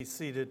Be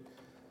seated.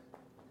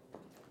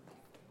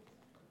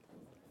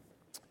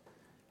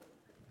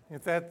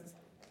 If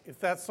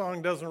that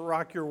song doesn't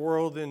rock your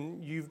world, then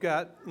you've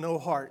got no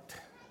heart.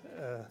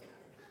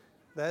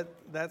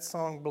 That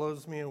song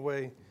blows me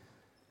away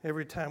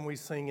every time we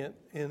sing it,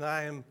 and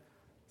I am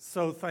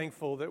so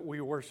thankful that we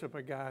worship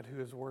a God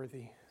who is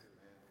worthy.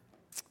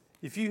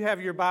 If you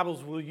have your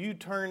Bibles, will you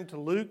turn to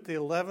Luke, the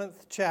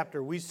 11th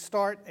chapter? We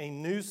start a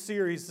new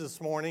series this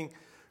morning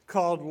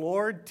called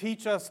Lord,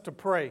 Teach Us to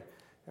Pray.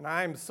 And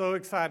I am so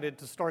excited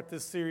to start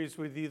this series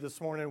with you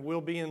this morning.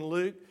 We'll be in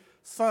Luke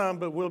some,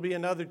 but we'll be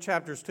in other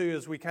chapters too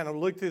as we kind of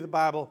look through the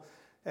Bible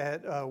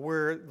at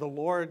where the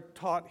Lord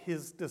taught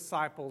his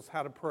disciples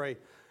how to pray.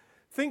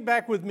 Think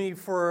back with me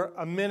for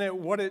a minute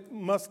what it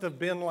must have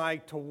been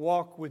like to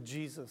walk with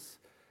Jesus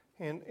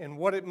and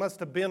what it must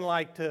have been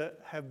like to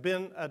have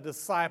been a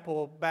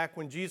disciple back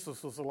when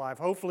Jesus was alive.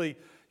 Hopefully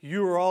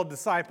you are all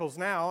disciples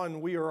now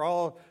and we are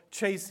all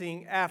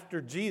chasing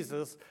after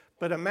Jesus.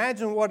 But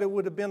imagine what it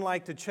would have been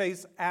like to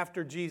chase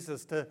after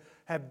Jesus, to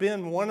have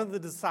been one of the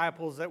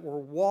disciples that were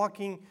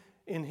walking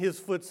in his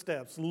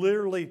footsteps,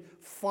 literally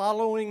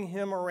following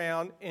him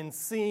around and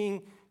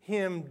seeing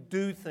him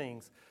do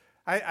things.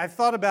 I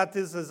thought about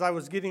this as I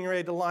was getting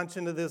ready to launch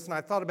into this, and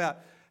I thought about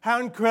how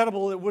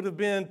incredible it would have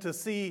been to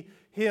see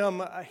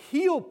him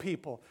heal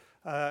people,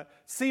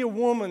 see a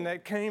woman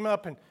that came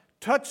up and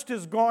touched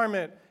his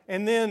garment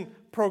and then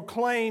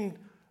proclaimed,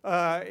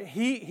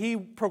 he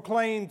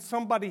proclaimed,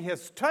 somebody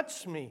has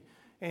touched me.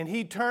 And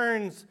he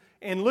turns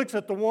and looks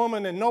at the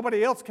woman and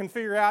nobody else can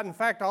figure out. In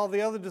fact, all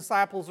the other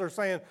disciples are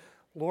saying,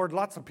 Lord,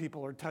 lots of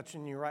people are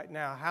touching you right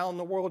now. How in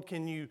the world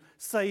can you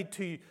say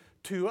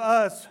to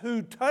us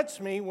who touched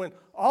me when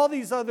all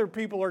these other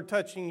people are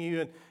touching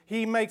you? And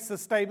he makes the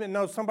statement,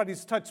 no,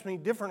 somebody's touched me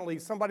differently.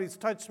 Somebody's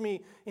touched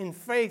me in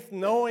faith,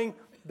 knowing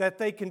that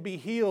they can be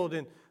healed.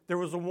 And there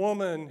was a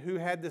woman who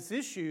had this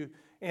issue.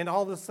 And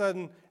all of a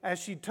sudden, as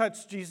she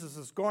touched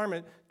Jesus'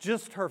 garment,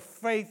 just her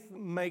faith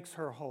makes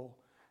her whole.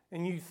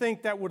 And you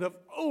think that would have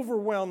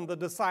overwhelmed the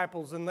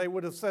disciples, and they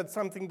would have said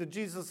something to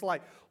Jesus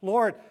like,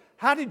 Lord,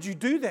 how did you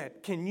do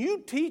that? Can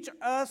you teach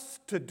us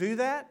to do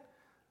that?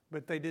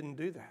 But they didn't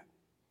do that.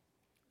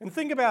 And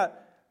think about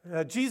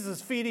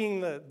Jesus feeding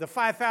the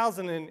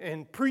 5,000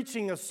 and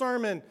preaching a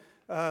sermon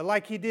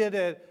like he did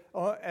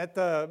at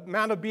the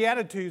Mount of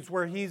Beatitudes,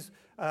 where he's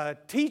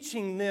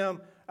teaching them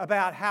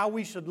about how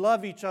we should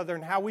love each other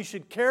and how we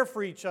should care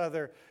for each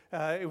other.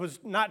 It was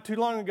not too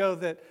long ago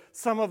that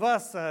some of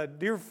us,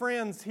 dear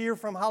friends here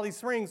from Holly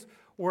Springs,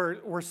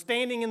 were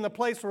standing in the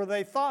place where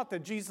they thought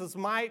that Jesus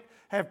might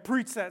have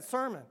preached that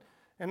sermon.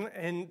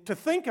 And to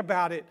think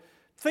about it,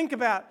 think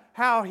about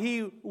how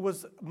he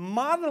was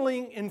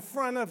modeling in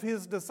front of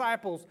his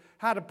disciples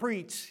how to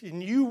preach.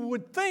 And you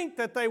would think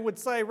that they would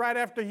say right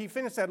after he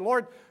finished that,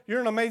 Lord,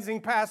 you're an amazing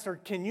pastor.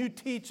 Can you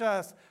teach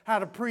us how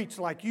to preach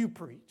like you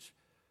preach?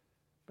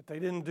 But they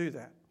didn't do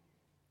that.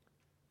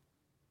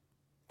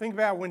 Think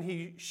about when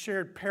he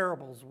shared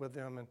parables with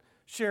them and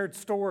shared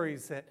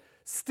stories that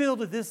still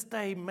to this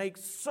day make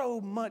so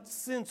much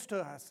sense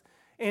to us.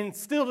 And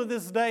still to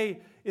this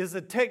day is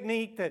a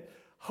technique that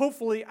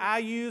hopefully I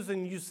use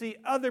and you see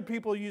other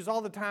people use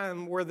all the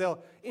time, where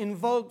they'll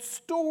invoke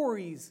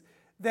stories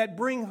that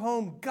bring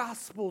home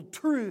gospel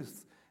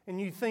truth.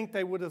 And you think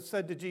they would have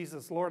said to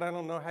Jesus, Lord, I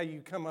don't know how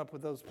you come up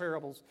with those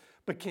parables,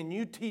 but can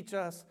you teach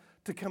us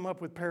to come up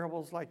with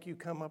parables like you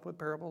come up with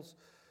parables?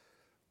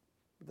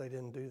 But they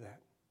didn't do that.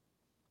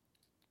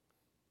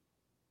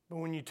 But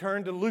when you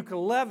turn to Luke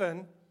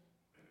 11,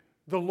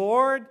 the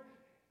Lord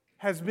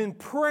has been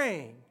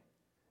praying,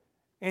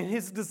 and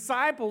his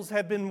disciples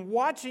have been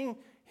watching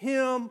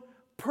him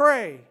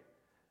pray.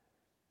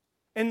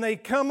 And they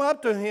come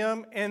up to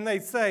him and they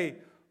say,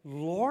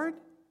 Lord,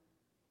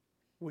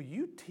 will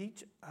you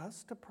teach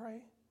us to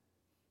pray?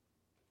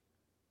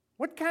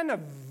 What kind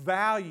of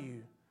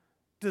value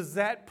does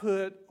that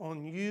put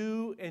on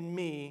you and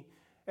me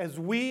as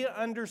we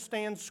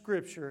understand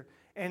Scripture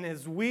and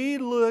as we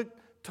look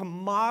to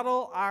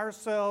model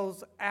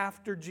ourselves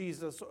after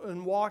Jesus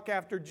and walk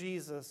after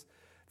Jesus,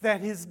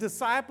 that his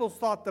disciples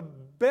thought the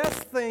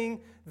best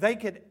thing they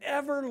could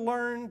ever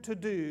learn to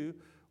do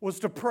was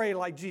to pray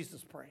like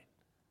Jesus prayed?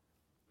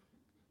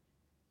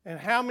 And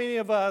how many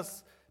of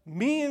us,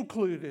 me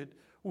included,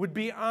 would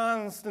be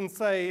honest and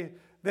say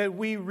that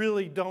we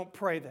really don't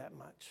pray that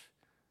much?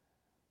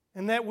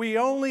 And that we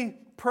only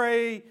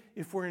pray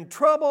if we're in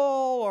trouble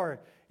or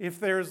if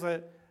there's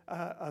a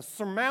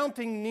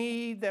surmounting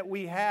need that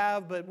we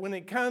have. But when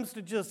it comes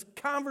to just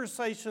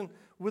conversation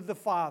with the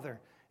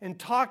Father and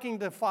talking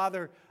to the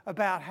Father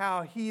about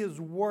how he is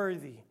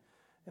worthy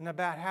and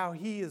about how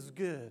he is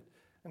good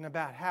and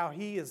about how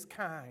he is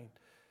kind,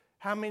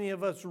 how many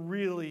of us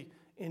really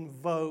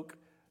invoke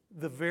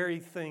the very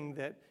thing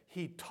that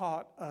he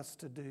taught us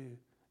to do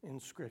in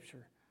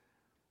Scripture?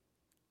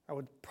 I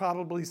would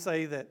probably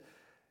say that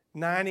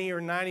 90 or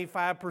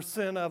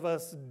 95% of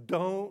us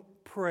don't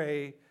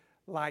pray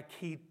like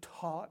he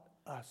taught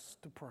us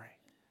to pray.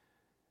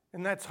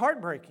 And that's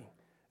heartbreaking,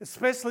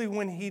 especially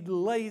when he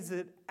lays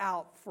it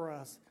out for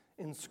us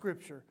in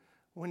Scripture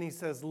when he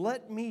says,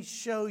 let me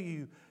show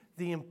you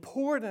the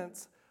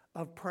importance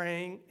of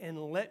praying and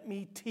let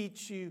me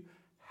teach you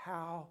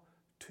how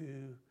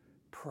to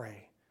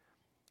pray.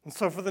 And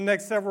so for the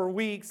next several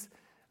weeks,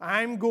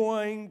 I'm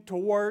going to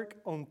work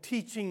on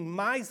teaching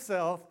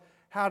myself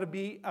how to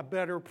be a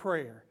better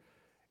prayer.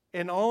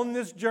 And on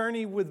this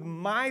journey with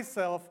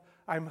myself,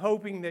 I'm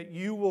hoping that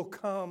you will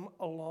come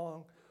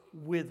along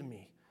with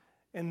me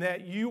and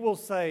that you will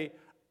say,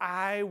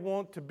 I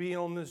want to be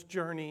on this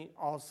journey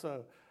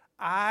also.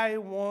 I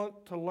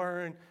want to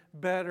learn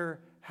better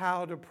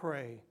how to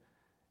pray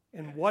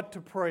and what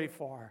to pray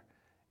for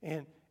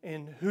and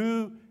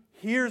who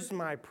hears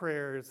my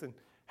prayers and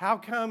how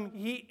come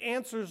he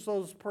answers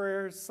those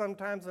prayers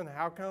sometimes and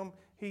how come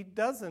he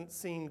doesn't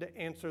seem to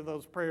answer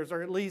those prayers,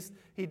 or at least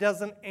he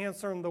doesn't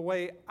answer them the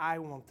way I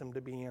want them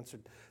to be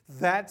answered.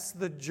 That's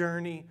the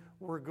journey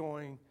we're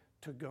going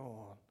to go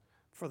on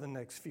for the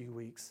next few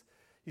weeks.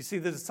 You see,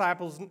 the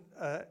disciples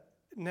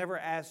never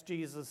asked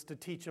Jesus to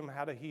teach them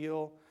how to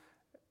heal.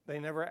 They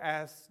never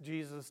asked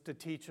Jesus to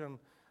teach them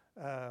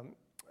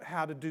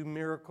how to do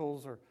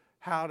miracles or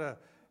how to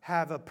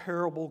have a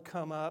parable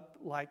come up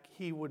like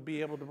he would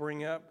be able to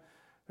bring up.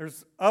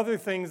 There's other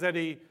things that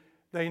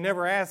they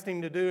never asked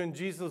him to do, and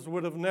Jesus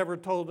would have never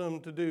told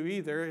them to do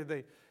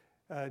either.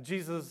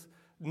 Jesus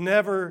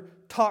never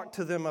talked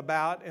to them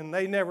about, and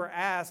they never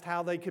asked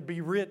how they could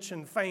be rich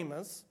and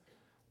famous.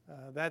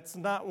 That's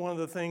not one of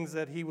the things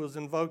that he was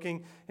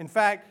invoking. In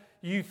fact,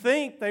 you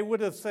think they would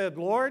have said,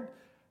 Lord,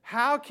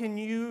 how can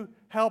you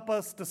help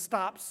us to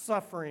stop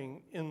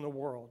suffering in the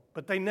world?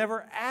 But they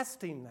never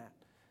asked him that.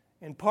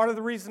 And part of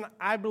the reason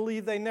I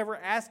believe they never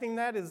asked him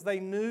that is they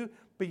knew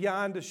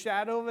beyond a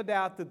shadow of a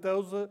doubt that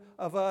those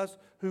of us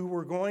who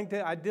were going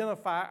to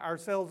identify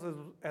ourselves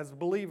as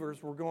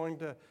believers were going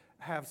to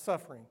have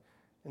suffering.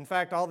 In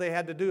fact, all they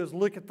had to do is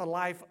look at the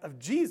life of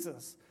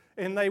Jesus,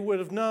 and they would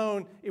have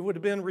known it would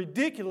have been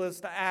ridiculous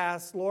to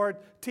ask, Lord,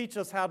 teach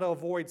us how to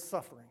avoid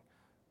suffering.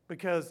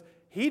 Because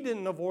he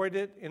didn't avoid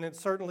it, and it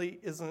certainly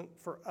isn't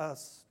for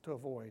us to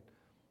avoid.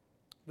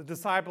 The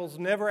disciples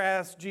never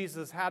asked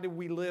Jesus, how do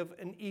we live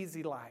an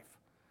easy life?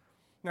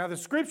 Now, the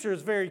Scripture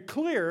is very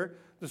clear.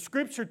 The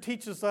Scripture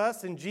teaches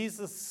us, and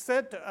Jesus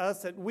said to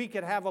us that we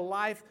could have a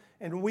life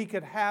and we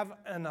could have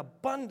an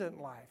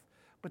abundant life.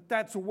 But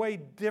that's way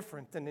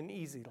different than an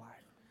easy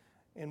life.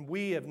 And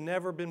we have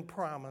never been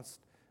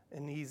promised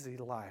an easy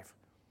life.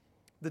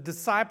 The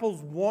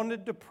disciples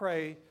wanted to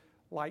pray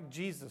like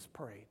Jesus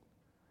prayed.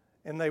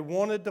 And they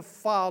wanted to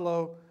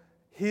follow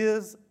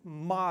his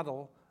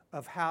model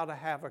of how to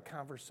have a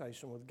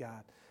conversation with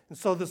God. And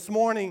so this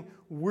morning,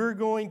 we're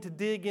going to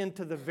dig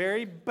into the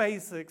very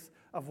basics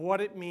of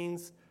what it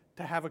means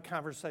to have a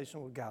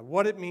conversation with God,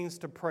 what it means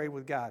to pray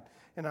with God.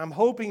 And I'm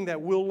hoping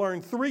that we'll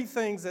learn three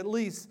things at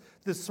least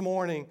this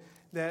morning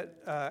that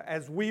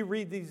as we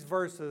read these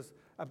verses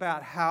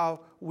about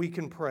how we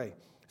can pray.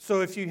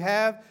 So if you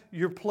have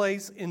your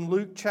place in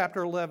Luke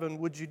chapter 11,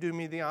 would you do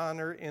me the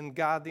honor and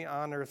God the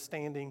honor of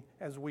standing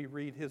as we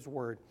read his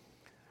word?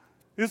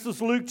 This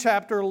is Luke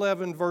chapter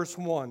 11, verse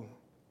 1.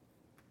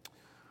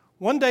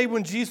 One day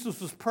when Jesus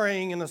was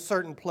praying in a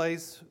certain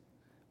place,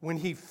 when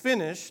he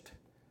finished,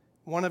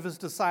 one of his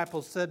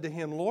disciples said to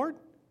him, Lord,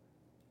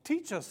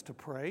 teach us to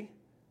pray,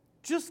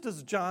 just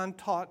as John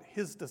taught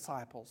his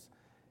disciples.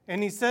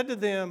 And he said to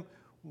them,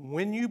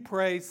 when you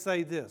pray,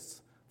 say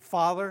this,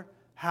 Father,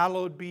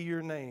 hallowed be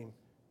your name.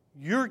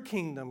 Your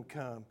kingdom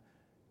come.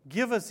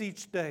 Give us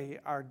each day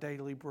our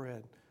daily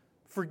bread.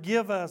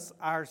 Forgive us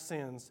our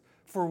sins,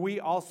 for we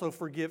also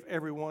forgive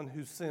everyone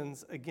who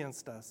sins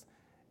against us.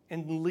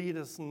 And lead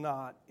us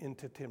not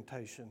into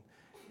temptation.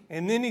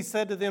 And then he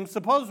said to them,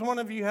 suppose one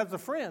of you has a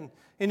friend,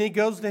 and he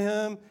goes to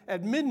him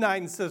at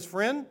midnight and says,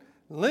 friend,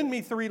 lend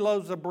me 3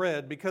 loaves of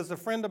bread, because a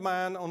friend of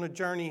mine on a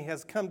journey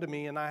has come to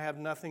me, and I have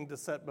nothing to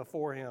set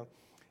before him.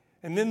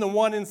 And then the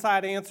one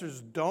inside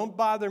answers, don't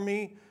bother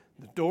me.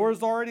 The door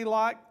is already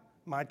locked.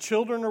 My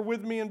children are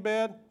with me in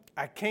bed.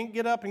 I can't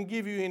get up and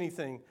give you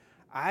anything.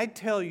 I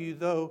tell you,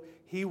 though,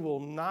 he will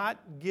not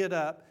get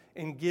up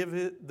and give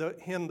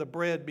him the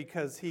bread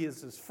because he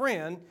is his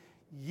friend,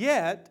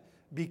 yet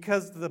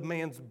because of the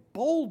man's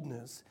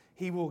boldness,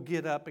 he will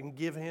get up and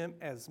give him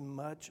as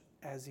much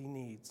as he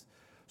needs.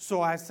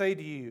 So I say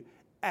to you,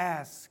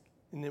 ask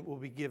and it will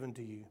be given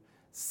to you.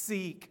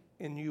 Seek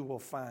and you will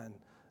find.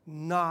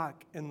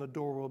 Knock and the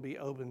door will be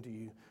opened to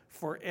you.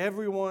 For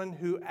everyone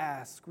who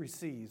asks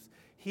receives.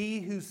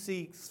 He who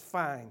seeks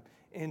finds.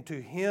 And to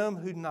him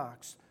who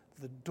knocks,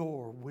 the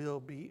door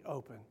will be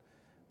open.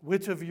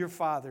 Which of your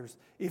fathers,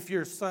 if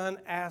your son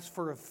asks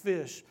for a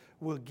fish,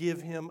 will give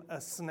him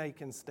a snake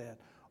instead?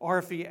 Or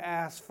if he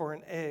asks for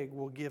an egg,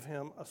 will give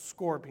him a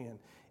scorpion?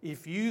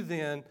 If you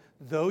then,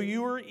 though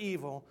you are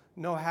evil,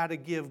 know how to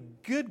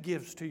give good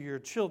gifts to your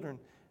children,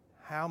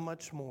 how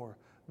much more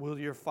will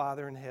your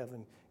Father in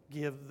heaven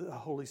give the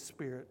Holy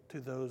Spirit to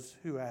those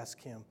who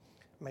ask him?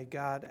 May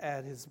God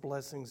add his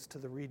blessings to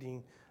the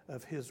reading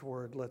of his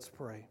word. Let's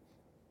pray.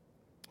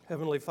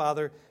 Heavenly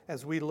Father,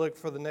 as we look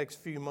for the next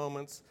few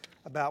moments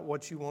about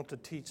what you want to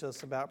teach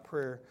us about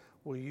prayer,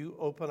 will you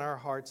open our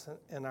hearts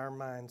and our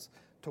minds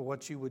to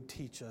what you would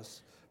teach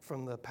us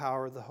from the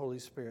power of the Holy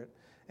Spirit.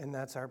 And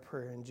that's our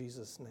prayer in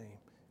Jesus' name.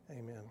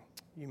 Amen.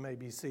 You may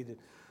be seated.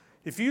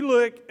 If you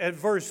look at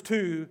verse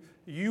 2,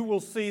 you will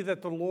see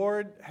that the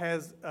Lord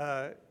has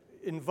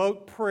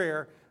invoked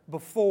prayer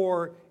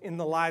before in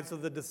the lives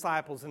of the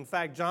disciples. In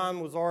fact, John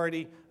was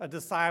already a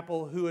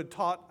disciple who had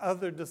taught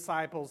other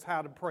disciples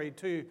how to pray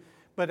too.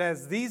 But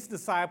as these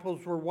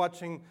disciples were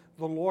watching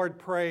the Lord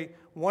pray,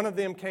 one of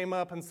them came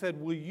up and said,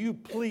 will you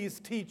please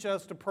teach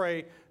us to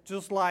pray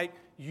just like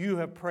you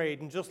have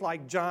prayed and just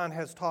like John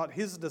has taught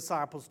his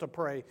disciples to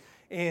pray.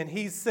 And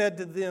he said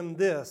to them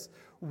this,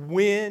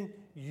 when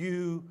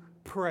you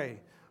pray.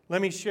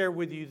 Let me share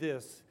with you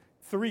this.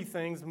 3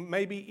 things,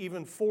 maybe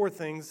even 4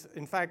 things.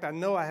 In fact, I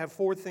know I have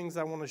 4 things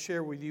I want to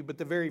share with you, but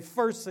the very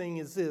first thing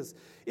is this.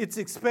 It's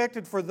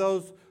expected for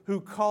those who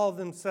call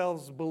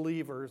themselves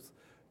believers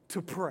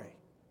to pray.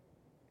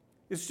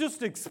 It's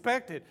just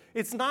expected.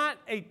 It's not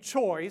a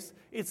choice.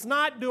 It's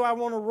not, do I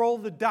want to roll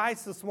the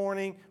dice this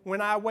morning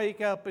when I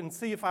wake up and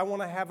see if I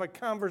want to have a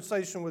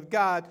conversation with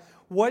God.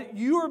 What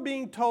you are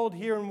being told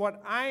here and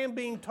what I am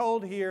being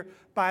told here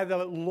by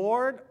the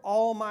Lord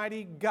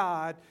Almighty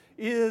God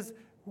is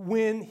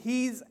when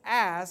He's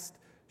asked,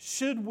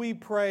 should we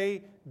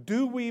pray?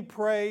 Do we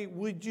pray?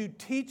 Would you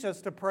teach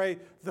us to pray?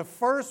 The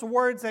first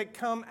words that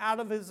come out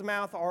of His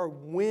mouth are,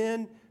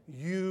 when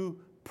you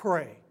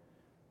pray.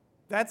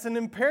 That's an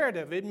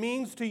imperative. It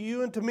means to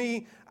you and to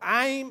me,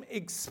 I'm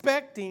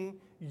expecting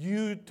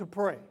you to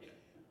pray.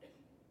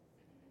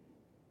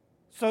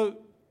 So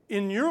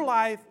in your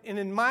life and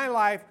in my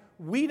life,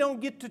 we don't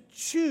get to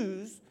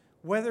choose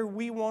whether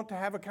we want to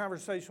have a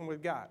conversation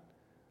with God.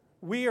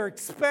 We are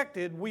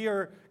expected, we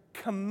are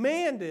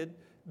commanded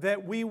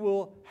that we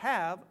will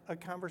have a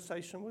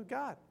conversation with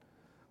God.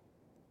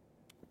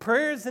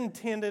 Prayer is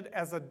intended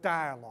as a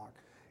dialogue.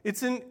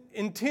 It's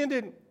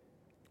intended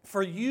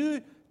for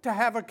you to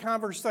have a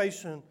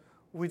conversation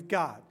with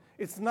God.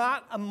 It's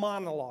not a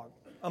monologue.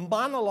 A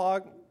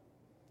monologue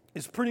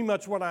is pretty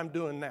much what I'm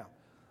doing now.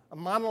 A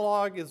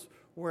monologue is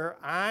where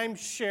I'm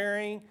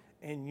sharing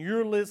and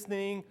you're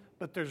listening,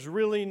 but there's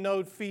really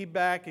no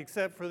feedback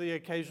except for the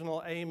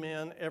occasional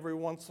amen every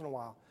once in a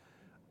while.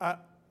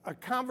 A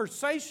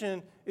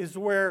conversation is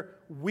where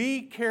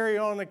we carry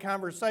on a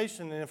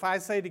conversation. And if I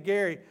say to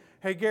Gary,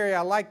 hey, Gary,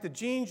 I like the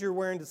jeans you're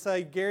wearing, to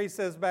say, Gary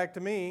says back to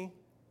me,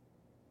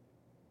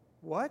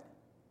 what?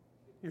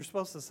 You're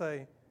supposed to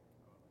say,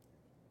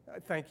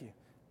 thank you.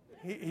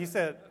 He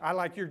said, I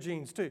like your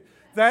jeans too.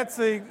 That's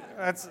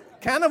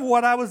kind of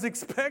what I was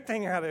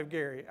expecting out of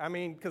Gary. I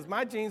mean, because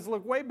my jeans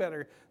look way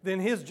better than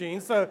his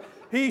jeans. So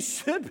he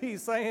should be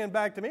saying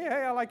back to me,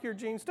 hey, I like your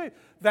jeans too.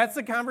 That's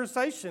a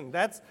conversation.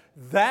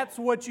 That's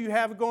what you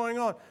have going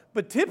on.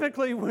 But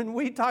typically when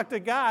we talk to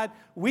God,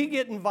 we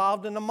get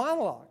involved in a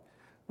monologue.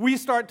 We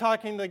start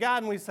talking to God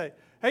and we say,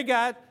 hey,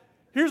 God,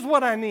 here's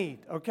what I need,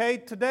 okay?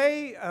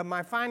 Today,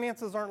 my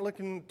finances aren't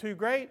looking too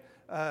great.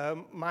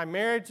 My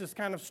marriage is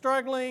kind of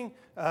struggling.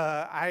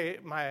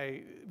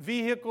 My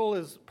vehicle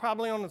is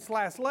probably on its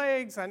last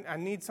legs. I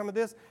need some of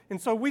this.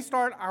 And so we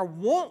start our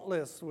want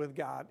list with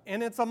God,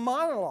 and it's a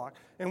monologue.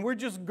 And we're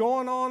just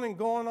going on and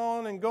going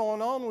on and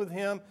going on with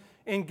Him.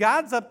 And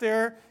God's up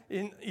there,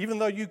 and even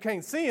though you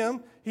can't see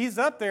Him, He's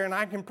up there, and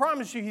I can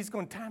promise you He's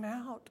going, time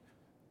out.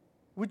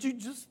 Would you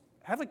just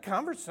have a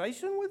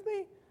conversation with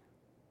me?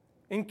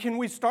 And can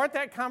we start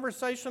that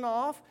conversation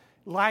off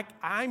like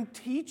I'm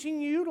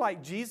teaching you,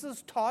 like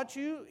Jesus taught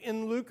you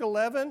in Luke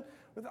 11,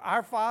 with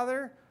our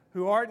Father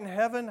who art in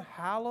heaven,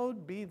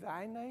 hallowed be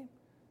thy name?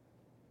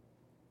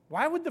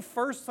 Why would the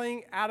first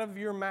thing out of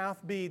your mouth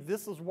be,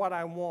 this is what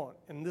I want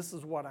and this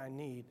is what I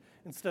need,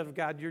 instead of,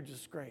 God, you're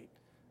just great,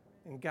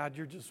 and God,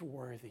 you're just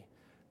worthy?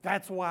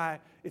 That's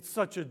why it's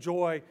such a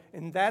joy,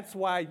 and that's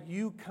why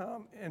you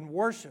come and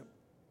worship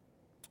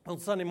on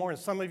Sunday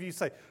mornings. Some of you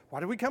say, why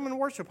do we come and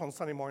worship on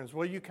Sunday mornings?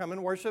 Well, you come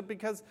and worship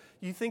because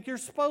you think you're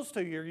supposed to.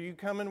 Or you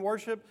come and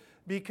worship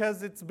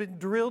because it's been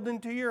drilled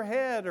into your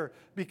head, or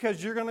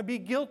because you're going to be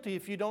guilty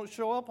if you don't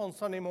show up on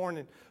Sunday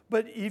morning.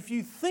 But if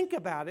you think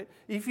about it,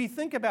 if you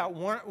think about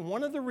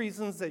one of the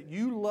reasons that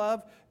you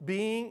love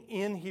being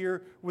in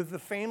here with the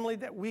family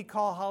that we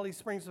call Holly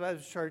Springs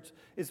Baptist Church,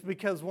 is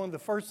because one of the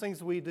first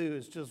things we do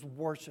is just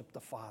worship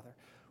the Father.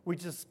 We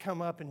just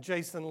come up and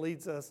Jason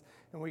leads us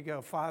and we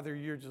go, Father,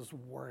 you're just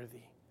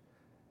worthy.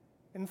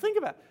 And think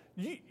about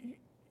it.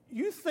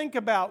 You think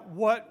about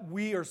what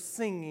we are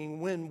singing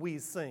when we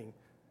sing.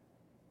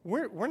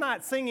 We're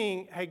not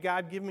singing, hey,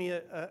 God, give me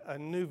a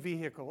new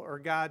vehicle, or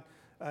God,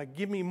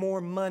 give me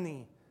more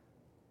money.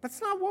 That's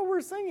not what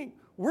we're singing.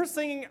 We're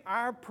singing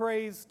our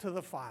praise to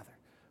the Father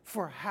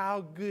for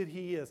how good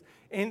He is.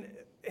 And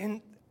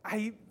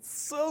I'm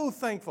so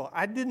thankful.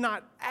 I did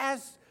not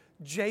ask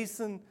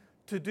Jason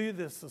to do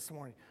this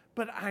morning,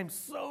 but I'm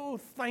so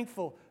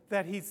thankful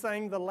that he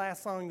sang the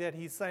last song that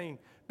he sang,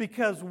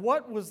 because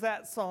what was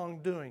that song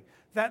doing?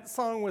 That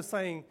song was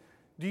saying,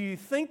 do you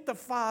think the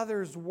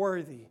Father's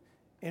worthy?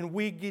 And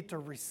we get to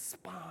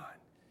respond,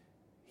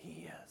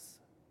 He is.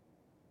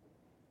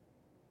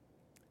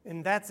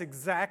 And that's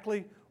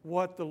exactly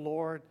what the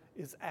Lord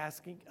is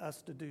asking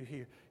us to do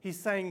here. He's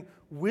saying,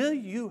 will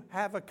you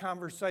have a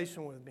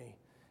conversation with me?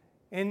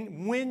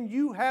 And when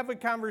you have a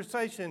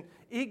conversation,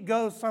 it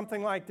goes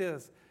something like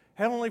this.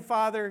 Heavenly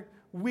Father,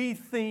 we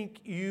think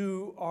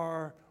you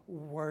are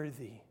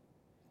worthy.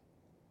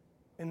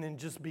 And then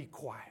just be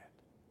quiet.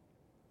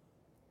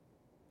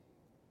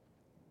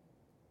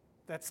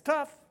 That's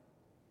tough.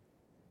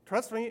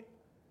 Trust me,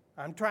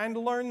 I'm trying to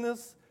learn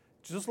this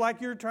just like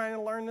you're trying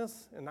to learn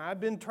this. And I've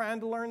been trying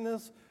to learn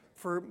this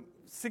for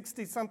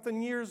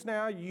 60-something years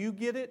now. You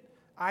get it.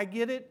 I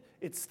get it.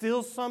 It's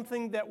still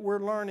something that we're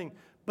learning.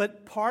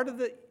 But part of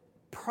the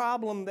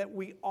problem that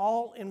we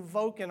all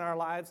invoke in our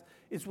lives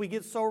is we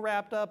get so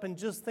wrapped up in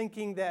just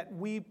thinking that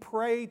we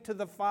pray to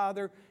the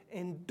Father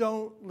and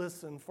don't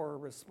listen for a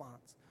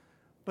response.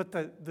 But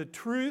the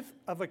truth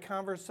of a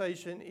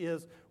conversation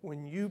is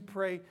when you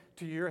pray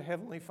to your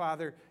Heavenly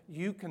Father,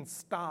 you can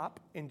stop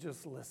and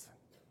just listen.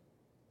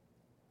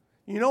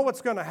 You know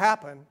what's going to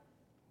happen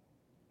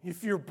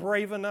if you're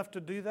brave enough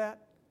to do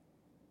that?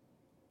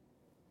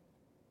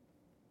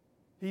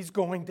 He's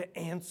going to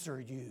answer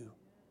you.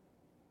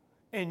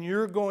 And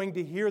you're going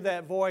to hear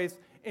that voice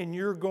and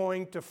you're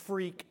going to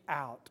freak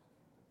out.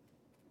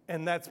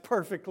 And that's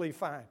perfectly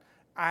fine.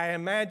 I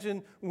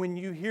imagine when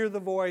you hear the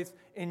voice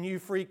and you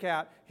freak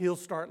out, He'll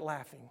start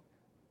laughing.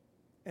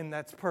 And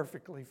that's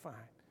perfectly fine.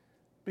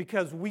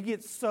 Because we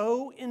get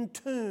so in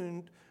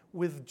tune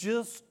with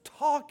just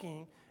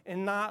talking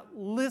and not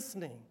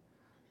listening.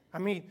 I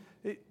mean,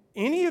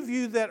 any of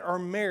you that are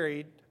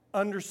married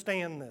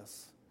understand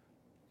this.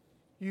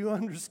 You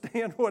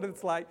understand what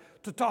it's like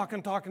to talk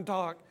and talk and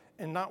talk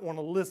and not want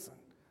to listen.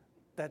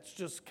 That's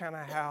just kind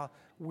of how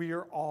we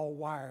are all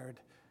wired.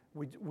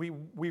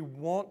 We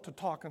want to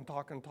talk and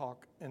talk and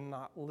talk and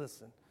not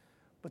listen.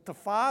 But the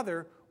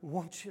Father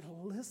wants you to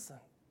listen.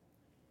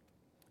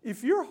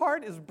 If your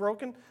heart is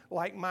broken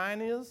like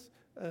mine is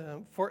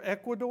for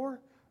Ecuador,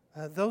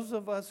 those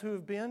of us who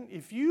have been,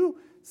 if you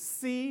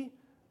see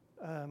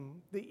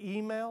the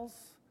emails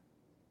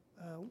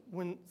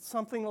when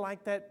something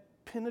like that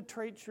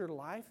penetrates your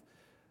life,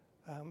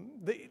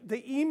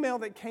 the email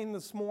that came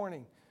this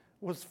morning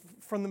was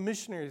from the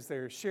missionaries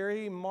there,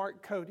 Sherry and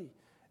Mark Cody.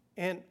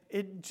 And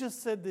it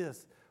just said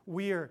this: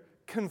 we are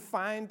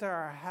confined to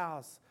our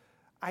house.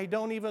 I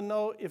don't even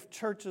know if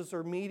churches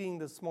are meeting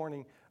this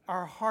morning.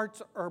 Our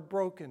hearts are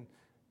broken.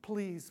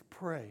 Please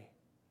pray.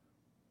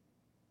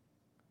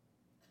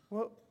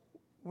 Well,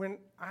 when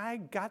I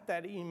got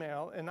that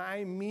email and I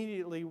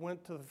immediately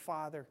went to the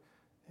Father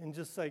and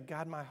just said,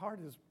 God, my heart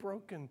is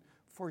broken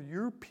for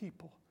your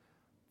people,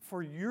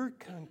 for your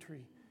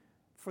country,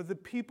 for the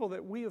people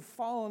that we have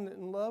fallen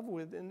in love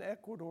with in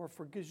Ecuador,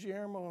 for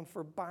Guillermo and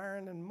for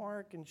Byron and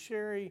Mark and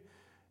Sherry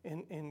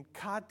and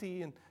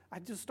Kati. And I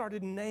just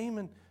started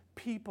naming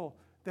people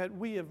that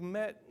we have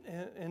met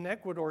in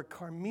Ecuador,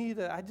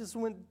 Carmita. I just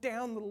went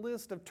down the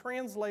list of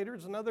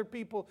translators and other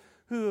people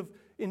who have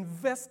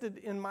invested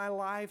in my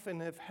life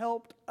and have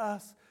helped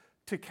us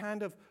to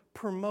kind of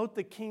promote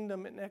the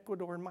kingdom in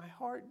Ecuador. And my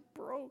heart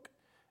broke.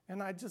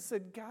 And I just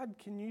said, God,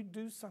 can you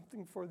do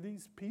something for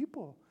these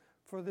people,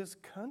 for this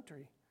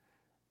country?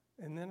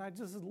 And then I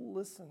just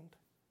listened.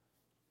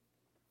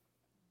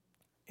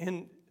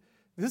 And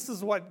this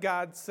is what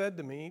God said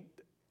to me.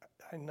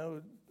 I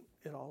know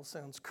it all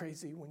sounds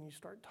crazy when you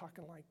start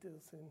talking like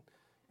this and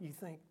you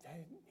think,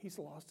 hey, he's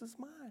lost his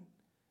mind.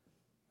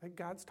 That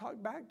God's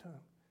talked back to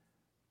him.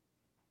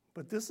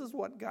 But this is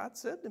what God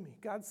said to me.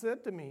 God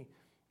said to me,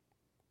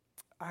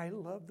 I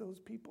love those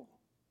people.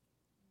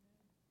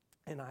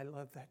 And I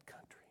love that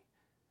country.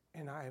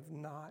 And I have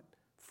not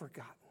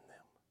forgotten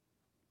them.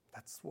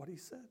 That's what he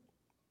said.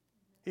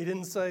 He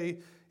didn't say,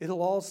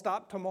 it'll all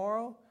stop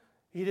tomorrow.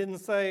 He didn't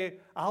say,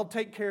 I'll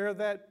take care of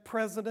that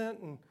president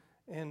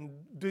and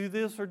do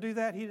this or do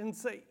that. He didn't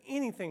say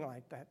anything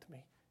like that to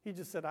me. He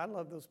just said, I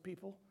love those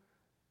people.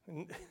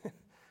 And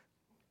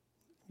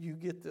you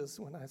get this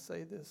when I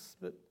say this,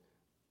 but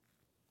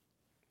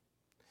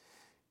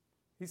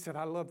he said,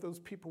 I love those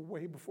people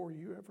way before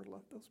you ever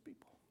loved those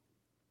people.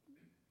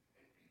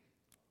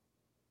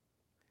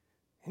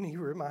 And he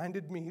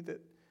reminded me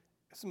that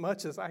as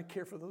much as I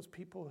care for those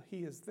people, he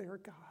is their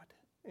God,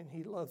 and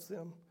he loves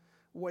them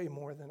way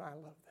more than I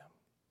love them.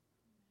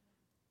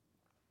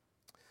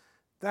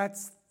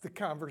 That's the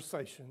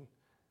conversation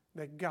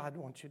that God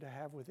wants you to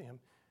have with him.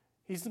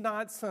 He's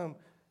not some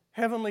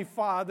heavenly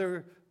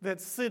Father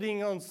that's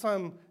sitting on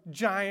some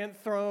giant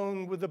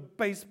throne with a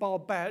baseball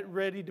bat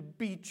ready to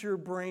beat your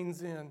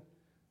brains in.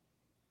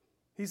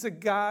 He's a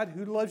God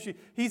who loves you.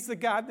 He's the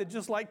God that,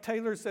 just like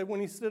Taylor said when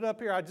he stood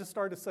up here, I just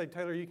started to say,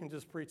 Taylor, you can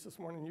just preach this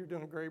morning. You're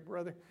doing great,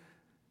 brother.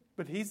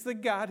 But he's the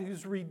God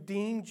who's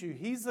redeemed you.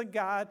 He's the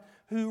God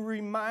who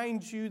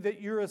reminds you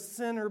that you're a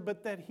sinner,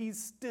 but that he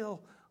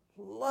still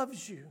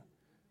loves you.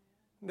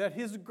 That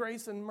his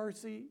grace and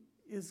mercy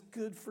is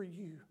good for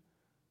you.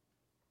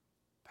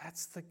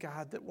 That's the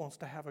God that wants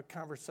to have a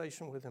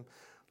conversation with him.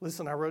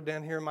 Listen, I wrote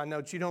down here in my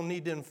notes, you don't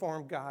need to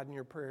inform God in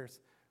your prayers.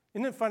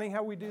 Isn't it funny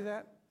how we do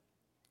that?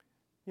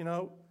 You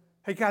know,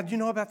 Hey, God, you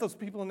know about those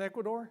people in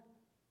Ecuador?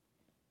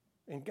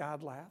 And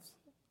God laughs.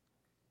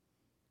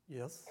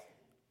 Yes,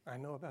 I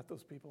know about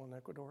those people in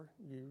Ecuador.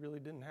 You really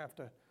didn't have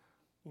to,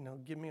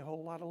 give me a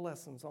whole lot of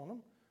lessons on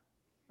them.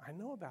 I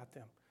know about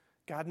them.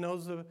 God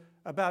knows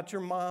about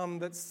your mom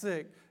that's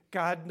sick.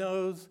 God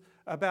knows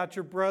about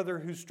your brother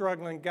who's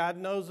struggling. God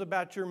knows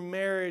about your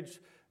marriage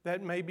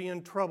that may be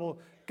in trouble.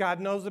 God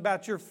knows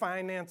about your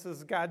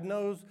finances. God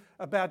knows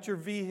about your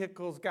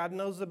vehicles. God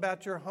knows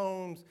about your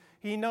homes.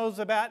 He knows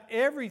about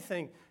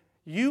everything.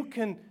 You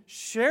can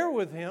share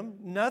with him.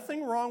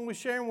 Nothing wrong with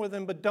sharing with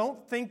him, but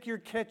don't think you're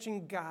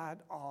catching God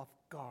off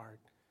guard.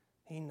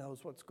 He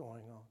knows what's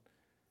going on,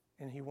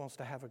 and he wants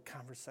to have a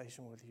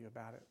conversation with you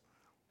about it.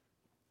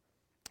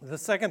 The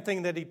second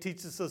thing that he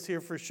teaches us here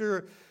for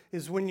sure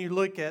is when you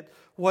look at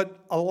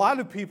what a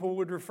lot of people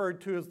would refer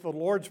to as the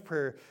Lord's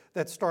Prayer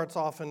that starts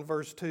off in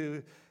verse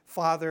 2,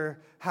 Father,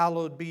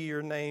 hallowed be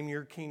your name,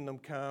 your kingdom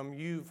come.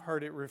 You've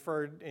heard it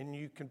referred, and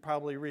you can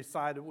probably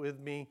recite it with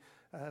me.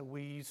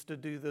 We used to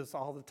do this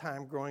all the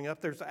time growing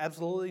up. There's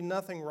absolutely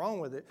nothing wrong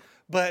with it.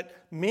 But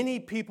many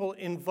people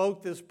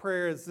invoke this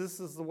prayer as this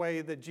is the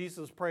way that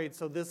Jesus prayed,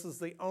 so this is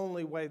the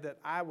only way that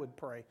I would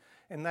pray.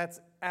 And that's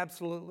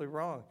absolutely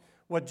wrong.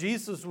 What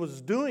Jesus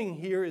was doing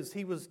here is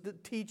he was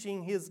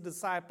teaching his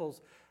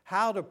disciples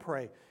how to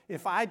pray.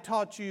 If I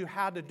taught you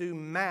how to do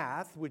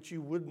math, which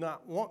you would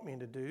not want me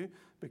to do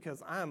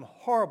because I'm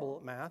horrible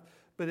at math,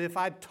 but if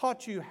I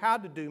taught you how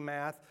to do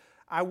math,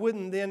 I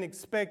wouldn't then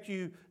expect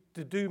you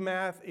to do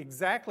math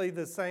exactly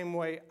the same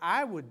way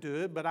I would do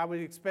it, but I would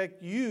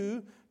expect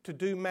you to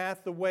do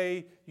math the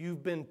way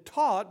you've been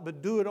taught,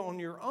 but do it on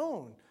your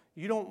own.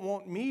 You don't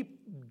want me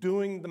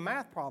doing the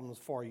math problems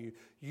for you.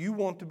 You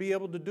want to be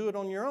able to do it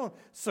on your own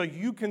so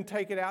you can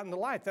take it out into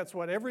life. That's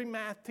what every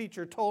math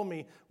teacher told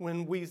me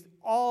when we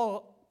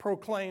all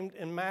proclaimed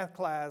in math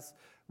class,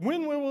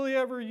 when will we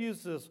ever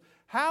use this?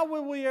 How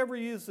will we ever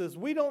use this?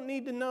 We don't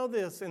need to know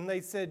this. And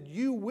they said,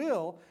 you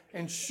will.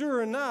 And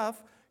sure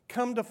enough,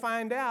 come to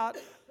find out,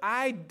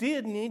 I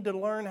did need to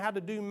learn how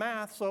to do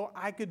math so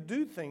I could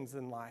do things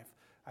in life.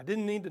 I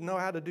didn't need to know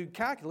how to do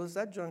calculus.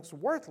 That junk's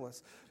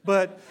worthless.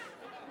 But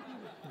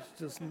it's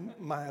just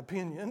my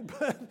opinion.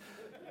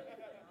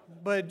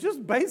 But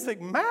just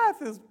basic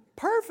math is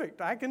perfect.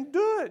 I can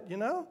do it,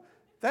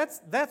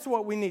 That's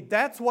what we need.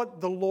 That's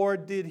what the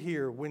Lord did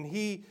here when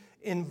he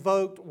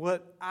invoked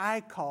what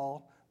I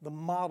call the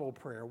model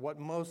prayer, what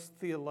most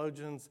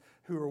theologians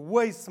who are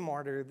way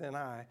smarter than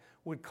I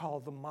would call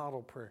the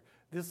model prayer.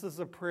 This is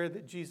a prayer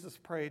that Jesus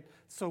prayed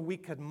so we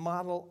could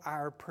model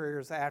our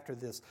prayers after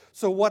this.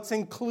 So what's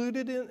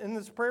included in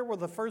this prayer? Well,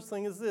 the first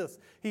thing is this.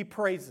 He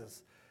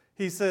praises.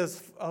 He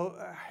says, oh,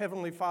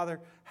 Heavenly Father,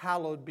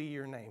 hallowed be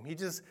your name.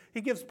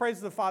 He gives praise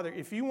to the Father.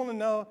 If you want to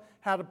know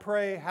how to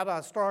pray, how do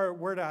I start,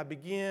 where do I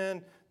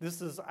begin?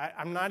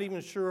 I'm not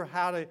even sure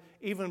how to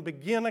even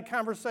begin a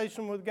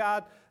conversation with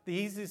God. The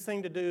easiest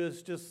thing to do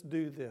is just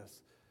do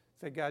this.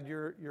 Say, God,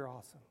 you're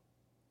awesome.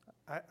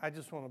 I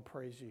just want to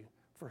praise you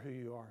for who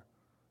you are.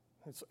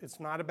 It's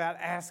not about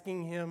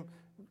asking him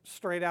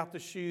straight out the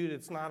chute.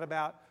 It's not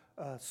about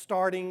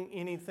starting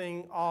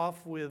anything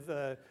off with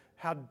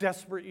how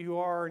desperate you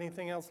are or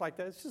anything else like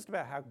that. It's just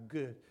about how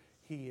good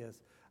he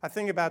is. I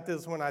think about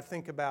this when I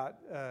think about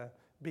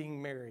being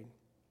married.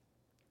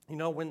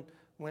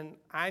 When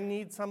I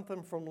need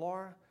something from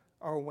Laura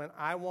or when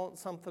I want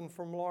something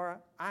from Laura,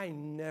 I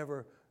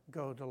never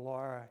go to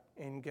Laura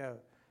and go,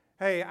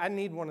 hey, I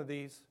need one of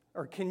these,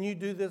 or can you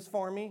do this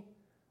for me?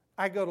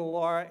 I go to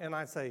Laura and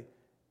I say,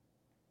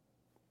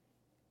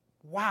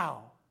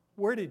 wow,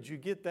 where did you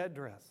get that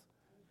dress?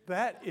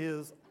 That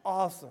is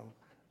awesome.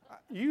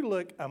 You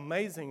look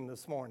amazing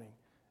this morning.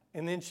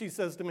 And then she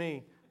says to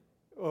me,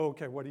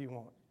 okay, what do you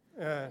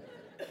want?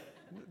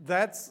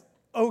 That's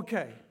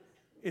okay.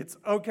 It's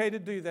okay to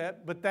do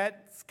that, but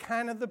that's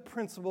kind of the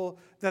principle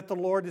that the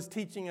Lord is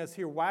teaching us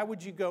here. Why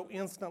would you go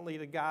instantly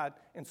to God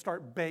and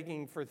start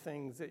begging for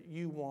things that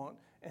you want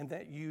and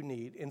that you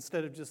need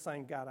instead of just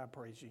saying, God, I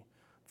praise you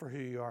for who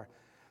you are?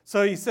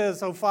 So he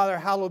says, oh, Father,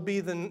 hallowed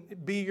be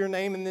your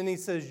name. And then he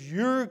says,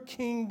 your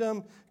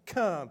kingdom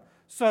come.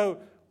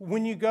 So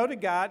when you go to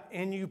God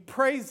and you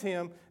praise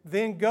him,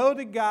 then go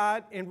to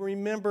God and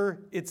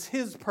remember it's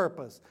his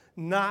purpose,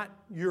 not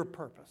your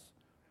purpose.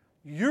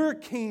 Your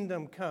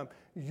kingdom come.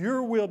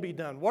 Your will be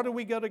done. What do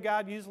we go to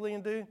God usually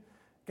and do?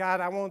 God,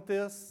 I want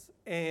this,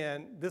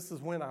 and this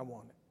is when I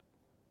want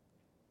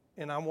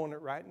it. And I want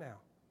it right now.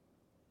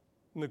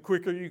 And the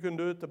quicker you can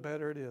do it, the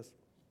better it is.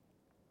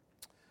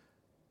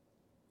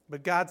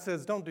 But God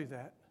says, don't do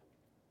that.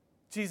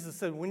 Jesus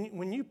said,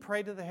 when you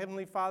pray to the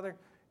Heavenly Father,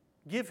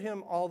 give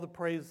him all the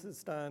praise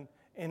that's done,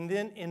 and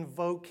then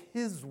invoke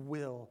his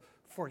will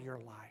for your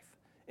life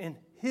and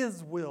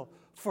his will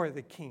for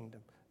the kingdom,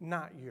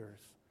 not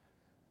yours.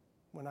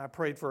 When I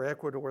prayed for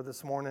Ecuador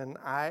this morning,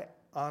 I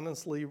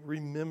honestly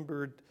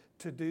remembered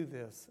to do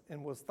this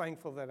and was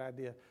thankful that I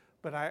did.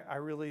 But I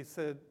really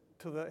said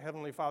to the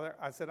Heavenly Father,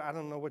 I said, I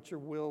don't know what your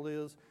will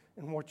is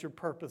and what your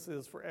purpose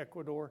is for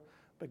Ecuador,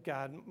 but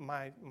God,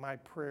 my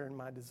prayer and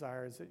my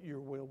desire is that your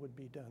will would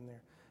be done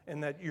there.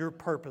 and that your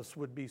purpose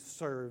would be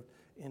served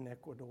in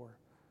Ecuador.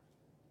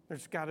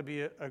 There's got to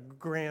be a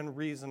grand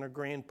reason, a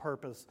grand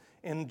purpose.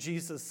 And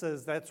Jesus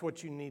says that's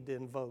what you need to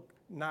invoke,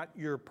 not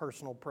your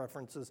personal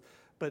preferences,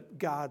 but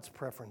God's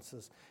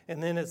preferences.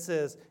 And then it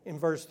says in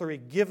verse 3,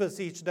 give us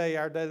each day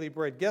our daily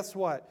bread. Guess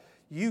what?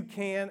 You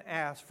can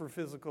ask for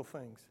physical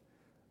things.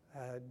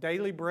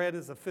 Daily bread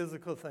is a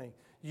physical thing.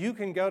 You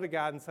can go to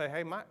God and say,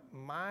 hey,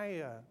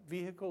 my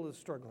vehicle is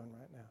struggling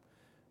right now.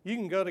 You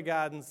can go to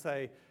God and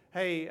say,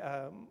 hey,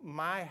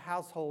 my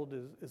household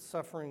is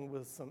suffering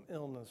with some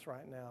illness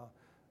right now.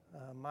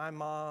 My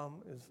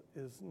mom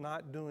is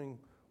not doing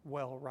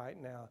well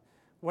right now.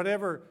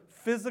 Whatever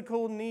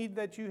physical need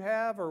that you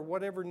have or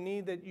whatever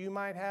need that you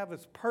might have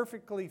is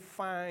perfectly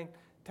fine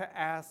to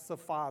ask the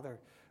Father.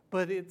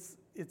 But it's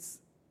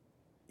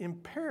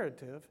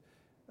imperative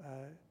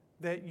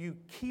that you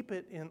keep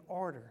it in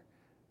order.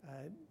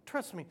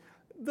 Trust me,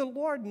 the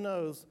Lord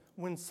knows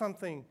when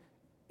something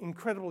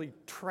incredibly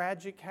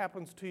tragic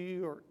happens to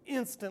you or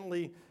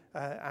instantly.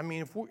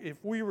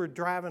 If we were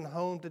driving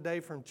home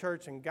today from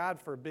church and God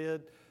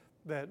forbid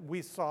that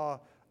we saw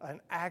an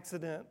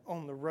accident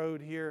on the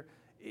road here,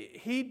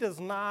 He does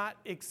not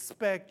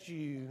expect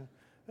you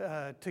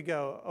to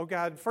go, oh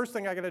God, first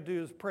thing I got to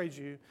do is praise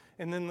you.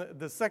 And then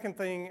the second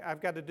thing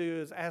I've got to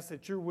do is ask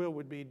that your will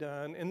would be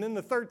done. And then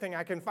the third thing,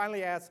 I can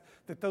finally ask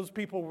that those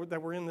people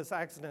that were in this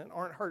accident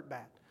aren't hurt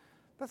bad.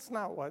 That's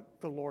not what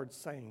the Lord's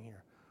saying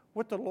here.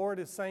 What the Lord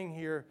is saying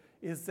here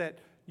is that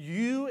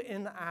you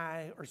and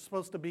I are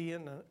supposed to be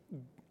in an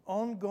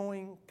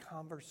ongoing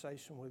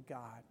conversation with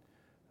God.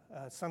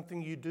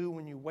 Something you do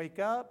when you wake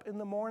up in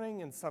the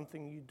morning and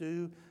something you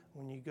do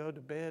when you go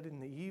to bed in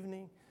the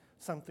evening.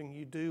 Something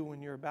you do when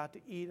you're about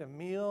to eat a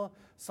meal.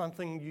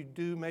 Something you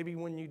do maybe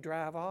when you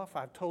drive off.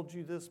 I've told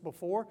you this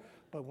before,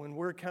 but when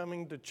we're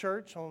coming to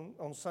church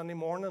on Sunday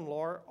morning,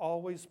 Laura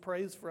always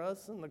prays for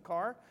us in the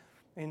car.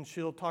 And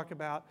she'll talk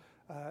about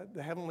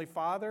the Heavenly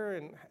Father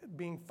and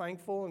being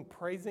thankful and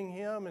praising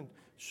Him. And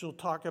she'll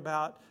talk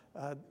about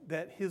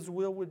that His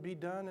will would be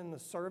done in the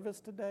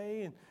service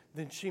today. And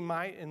then she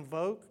might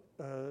invoke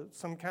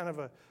some kind of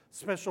a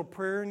special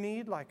prayer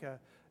need like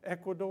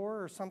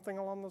Ecuador or something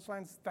along those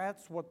lines.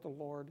 That's what the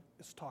Lord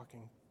is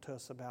talking to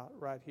us about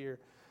right here.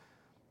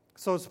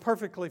 So it's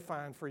perfectly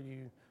fine for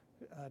you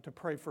to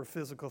pray for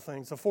physical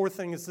things. The fourth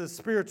thing is this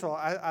spiritual.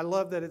 I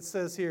love that it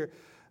says here,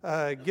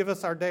 give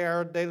us our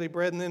daily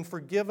bread, and then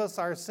forgive us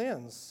our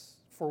sins,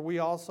 for we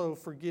also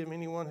forgive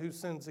anyone who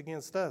sins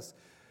against us.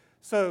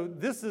 So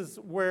this is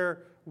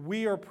where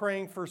we are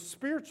praying for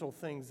spiritual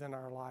things in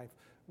our life.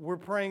 We're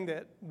praying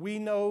that we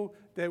know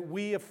that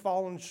we have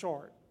fallen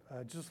short,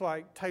 just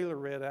like Taylor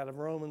read out of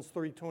Romans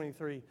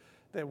 3:23,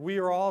 that we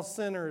are all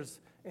sinners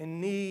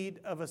in need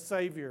of a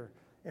Savior,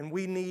 and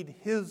we need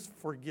His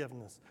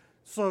forgiveness.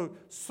 So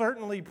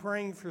certainly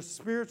praying for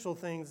spiritual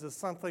things is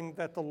something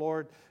that the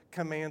Lord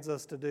commands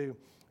us to do.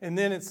 And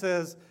then it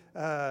says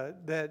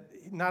that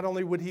not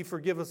only would He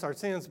forgive us our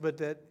sins, but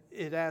that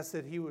it asks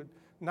that He would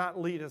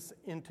not lead us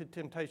into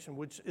temptation,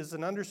 which is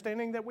an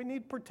understanding that we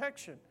need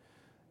protection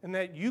and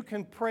that you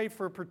can pray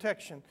for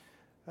protection.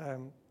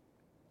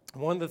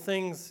 One of the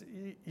things,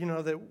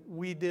 that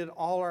we did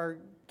all our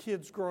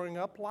kids growing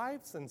up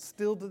lives and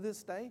still to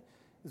this day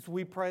is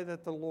we pray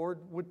that the Lord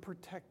would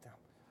protect them,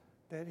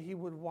 that He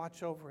would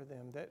watch over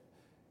them, that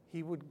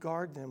He would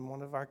guard them.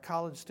 One of our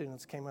college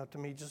students came up to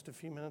me just a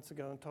few minutes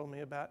ago and told me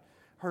about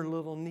her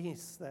little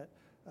niece that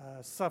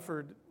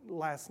suffered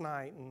last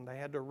night, and they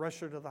had to rush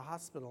her to the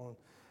hospital, and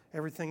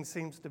everything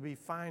seems to be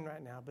fine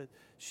right now. But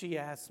she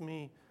asked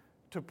me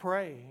to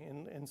pray,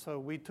 and so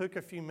we took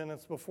a few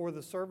minutes before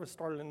the service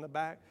started in the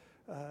back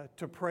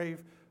to pray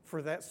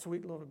for that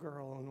sweet little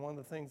girl. And one of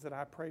the things that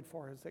I prayed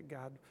for is that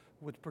God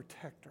would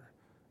protect her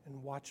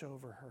and watch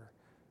over her,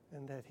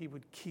 and that He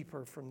would keep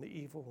her from the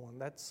evil one.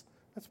 That's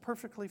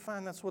perfectly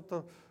fine. That's what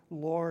the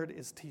Lord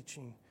is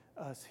teaching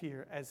us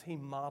here as He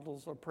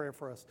models a prayer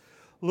for us.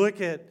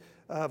 Look at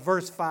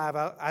verse 5.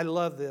 I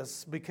love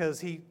this because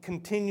He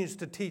continues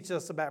to teach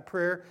us about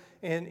prayer.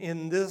 And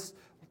in this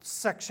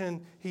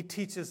section, He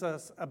teaches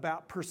us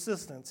about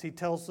persistence. He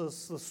tells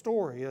us the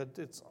story.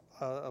 It's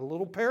a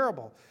little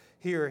parable.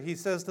 Here, He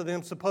says to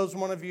them, suppose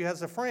one of you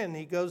has a friend.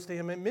 He goes to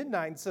him at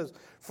midnight and says,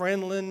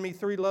 friend, lend me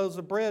 3 loaves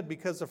of bread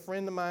because a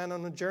friend of mine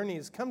on a journey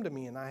has come to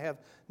me and I have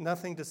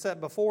nothing to set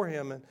before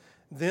him. And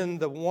then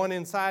the one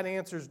inside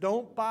answers,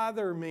 don't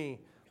bother me.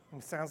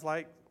 It sounds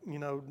like,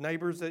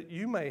 neighbors that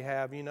you may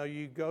have.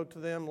 You go to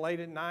them late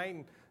at night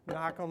and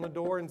knock on the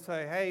door and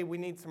say, hey, we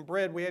need some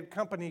bread. We had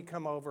company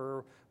come over.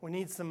 Or we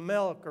need some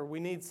milk, or we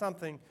need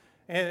something.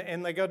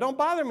 And they go, don't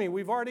bother me.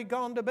 We've already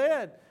gone to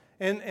bed.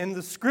 And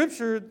the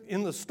scripture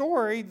in the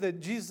story that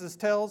Jesus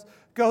tells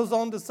goes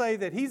on to say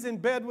that He's in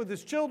bed with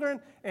His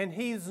children and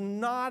He's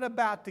not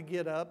about to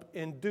get up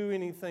and do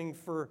anything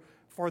for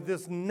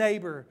this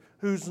neighbor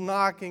who's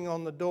knocking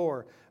on the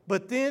door.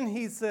 But then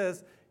He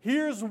says,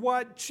 here's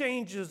what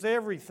changes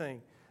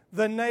everything.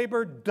 The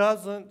neighbor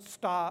doesn't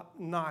stop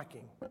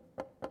knocking.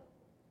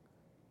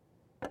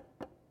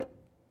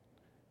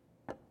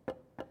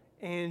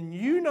 And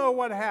you know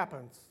what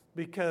happens,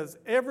 because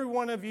every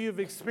one of you have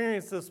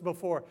experienced this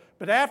before.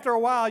 But after a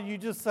while, you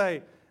just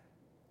say,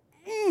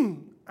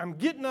 I'm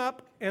getting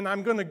up and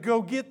I'm going to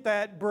go get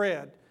that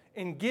bread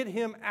and get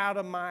him out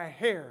of my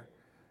hair.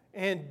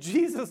 And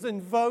Jesus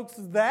invokes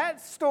that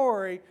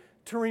story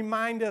to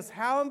remind us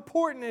how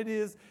important it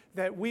is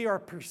that we are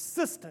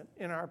persistent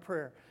in our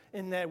prayer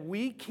and that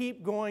we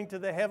keep going to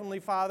the Heavenly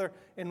Father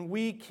and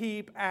we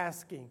keep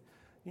asking.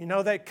 You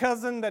know that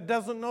cousin that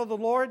doesn't know the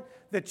Lord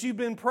that you've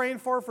been praying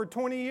for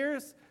 20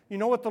 years? You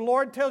know what the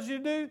Lord tells you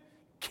to do?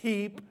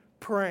 Keep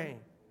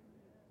praying.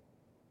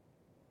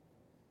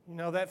 You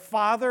know that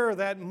father or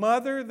that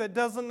mother that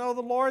doesn't know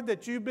the Lord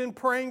that you've been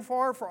praying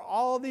for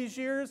all these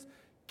years?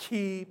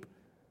 Keep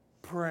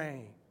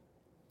praying.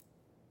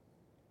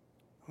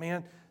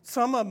 Man,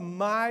 some of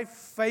my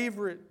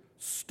favorite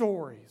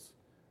stories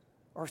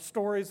are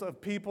stories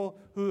of people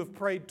who have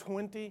prayed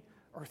 20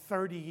 or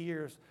 30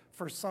 years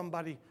for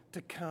somebody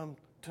to come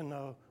to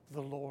know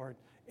the Lord.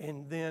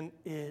 And then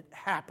it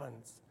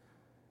happens.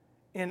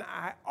 And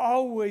I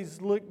always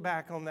look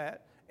back on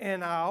that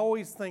and I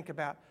always think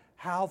about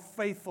how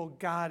faithful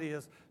God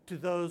is to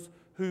those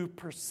who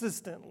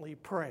persistently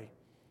pray.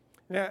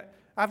 Now,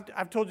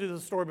 I've told you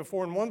this story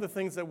before, and one of the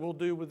things that we'll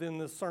do within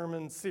this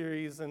sermon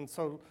series, and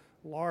so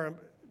Laura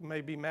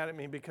may be mad at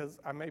me because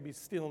I may be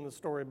stealing the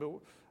story, but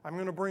I'm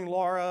going to bring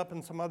Laura up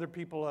and some other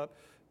people up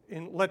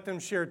and let them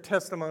share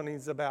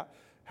testimonies about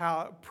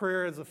how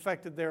prayer has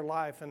affected their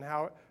life and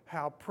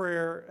how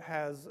prayer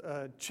has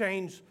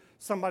changed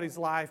somebody's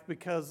life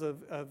because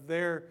of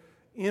their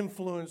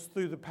influence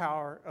through the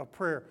power of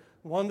prayer.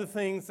 One of the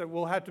things that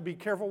we'll have to be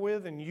careful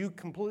with, and you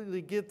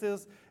completely get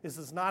this, is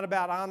it's not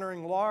about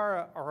honoring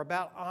Laura or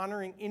about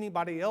honoring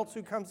anybody else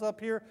who comes up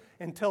here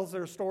and tells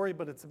their story,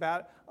 but it's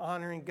about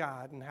honoring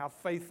God and how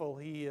faithful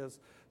He is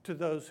to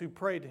those who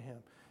pray to Him.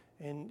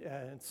 And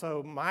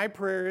so my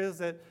prayer is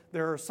that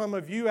there are some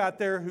of you out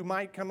there who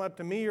might come up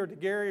to me or to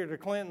Gary or to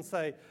Clint and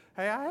say,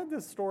 hey, I had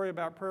this story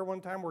about prayer one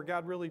time where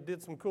God really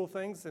did some cool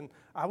things, and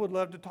I would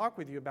love to talk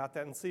with you about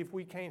that and see if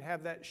we can't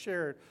have that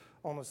shared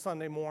on a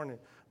Sunday morning.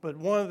 But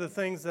one of the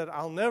things that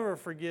I'll never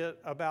forget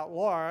about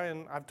Laura,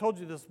 and I've told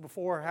you this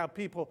before, how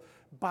people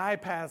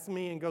bypass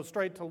me and go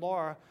straight to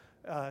Laura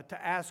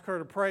to ask her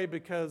to pray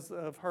because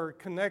of her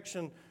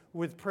connection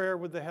with prayer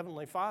with the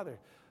Heavenly Father.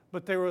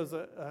 But there was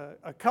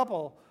a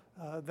couple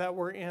that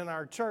were in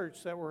our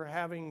church that were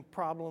having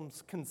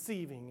problems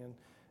conceiving, and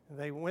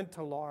they went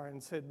to Laura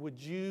and said, would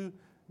you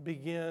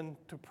begin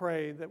to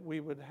pray that we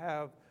would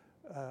have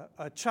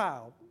a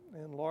child?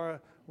 And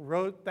Laura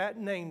wrote that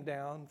name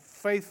down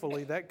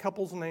faithfully, that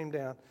couple's name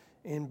down,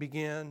 and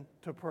began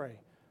to pray.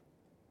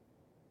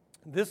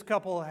 This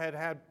couple had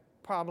had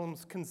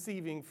problems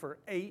conceiving for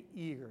 8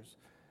 years,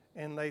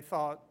 and they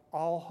thought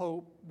all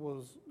hope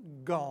was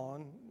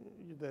gone,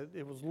 that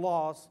it was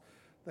lost,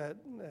 that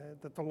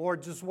the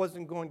Lord just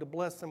wasn't going to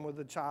bless them with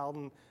a child,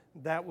 and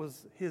that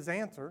was His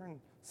answer, and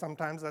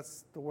sometimes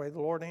that's the way the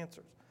Lord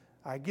answers.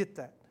 I get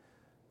that.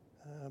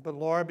 But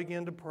Laura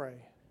began to pray,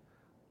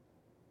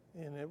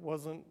 and it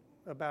wasn't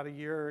about a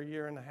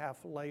year and a half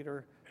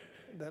later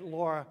that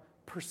Laura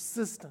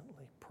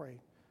persistently prayed,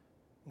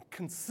 and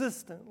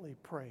consistently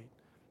prayed,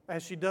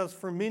 as she does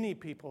for many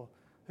people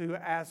who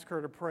ask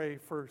her to pray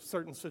for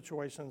certain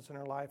situations in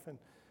her life. And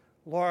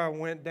Laura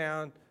went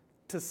down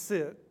to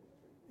sit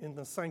in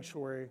the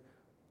sanctuary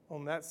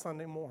on that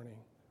Sunday morning.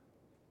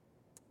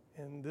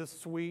 And this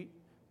sweet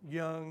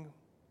young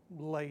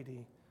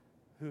lady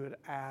who had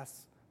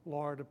asked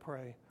Laura to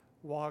pray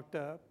walked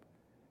up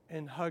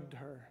and hugged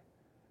her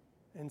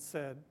and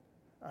said,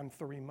 I'm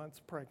 3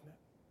 months pregnant.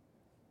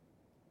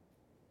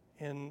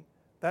 And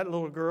that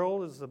little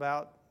girl is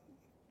about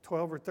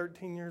 12 or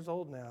 13 years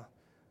old now.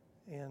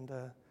 And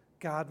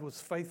God was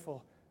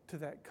faithful to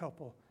that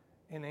couple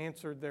and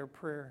answered their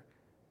prayer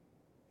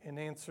and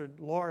answered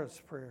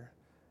Laura's prayer.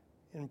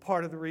 And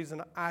part of the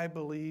reason I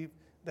believe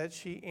that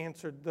she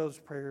answered those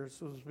prayers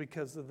was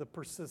because of the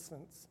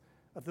persistence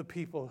of the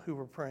people who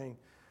were praying.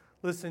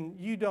 Listen,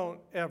 you don't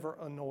ever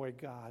annoy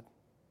God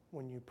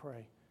when you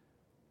pray.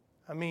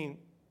 I mean,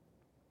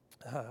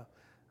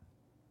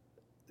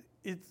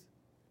 it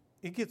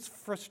gets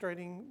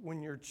frustrating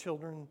when your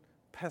children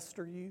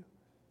pester you.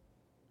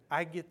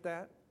 I get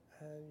that.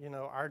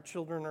 Our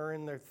children are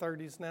in their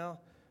 30s now,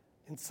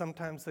 and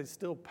sometimes they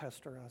still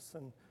pester us,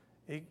 and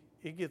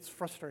it gets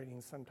frustrating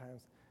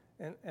sometimes.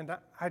 And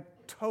I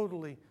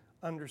totally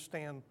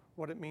understand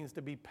what it means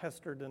to be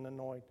pestered and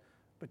annoyed,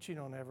 but you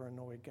don't ever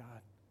annoy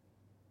God.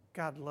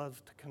 God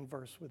loves to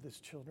converse with His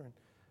children.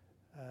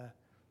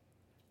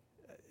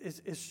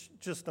 It's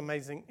just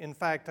amazing. In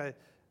fact,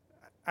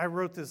 I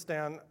wrote this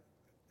down.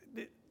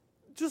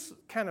 Just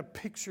kind of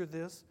picture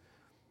this.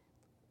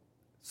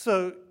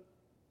 So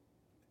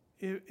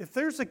if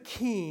there's a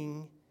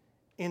king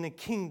in a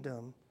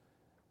kingdom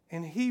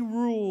and he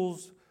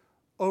rules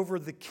over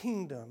the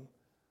kingdom,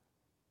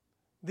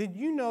 then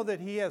you know that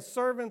he has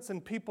servants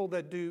and people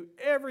that do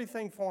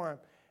everything for him,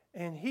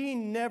 and he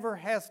never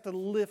has to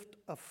lift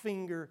a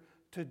finger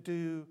to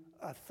do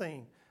a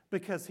thing.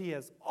 because he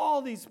has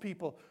all these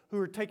people who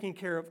are taking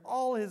care of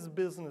all his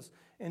business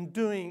and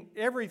doing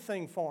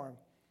everything for him.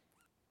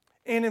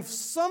 And if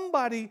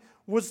somebody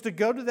was to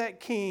go to that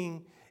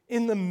king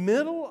in the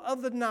middle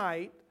of the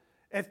night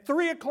at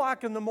 3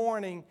 o'clock in the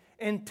morning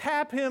and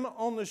tap him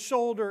on the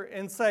shoulder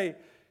and say,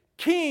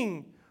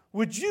 "King,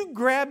 would you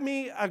grab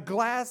me a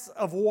glass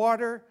of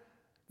water?"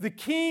 The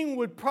king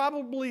would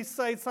probably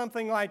say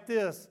something like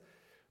this: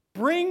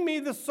 "Bring me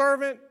the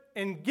servant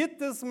and get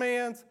this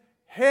man's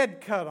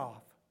head cut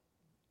off."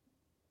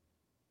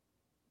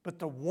 But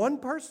the one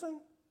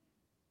person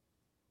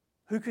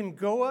who can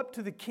go up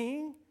to the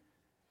king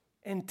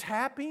and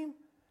tap him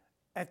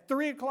at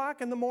 3 o'clock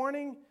in the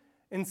morning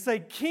and say,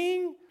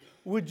 "King,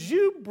 would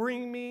you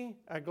bring me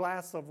a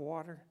glass of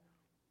water?"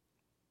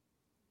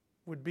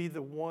 would be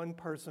the one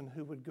person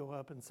who would go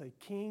up and say,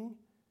 "King,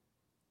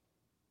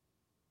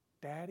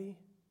 Daddy,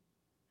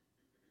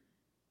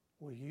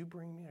 will you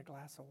bring me a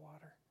glass of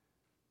water?"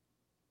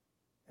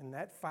 And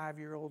that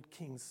 5-year-old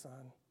king's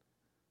son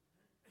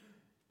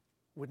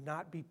would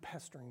not be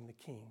pestering the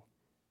king.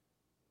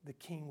 The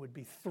king would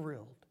be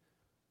thrilled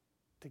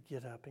to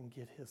get up and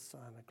get his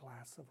son a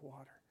glass of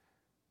water.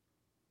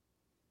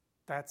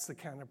 That's the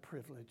kind of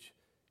privilege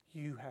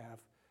you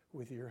have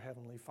with your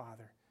Heavenly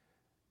Father.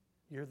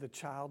 You're the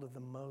child of the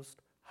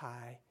Most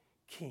High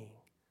King.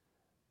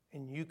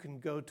 And you can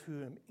go to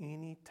him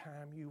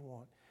anytime you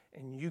want.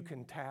 And you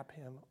can tap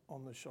him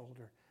on the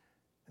shoulder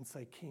and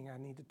say, "King, I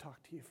need to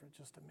talk to you for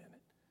just a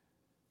minute.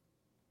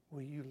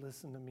 Will you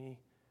listen to me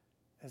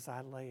as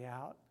I lay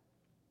out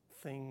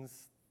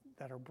things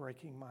that are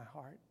breaking my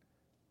heart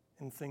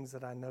and things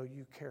that I know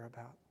you care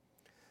about?"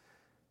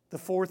 The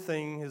fourth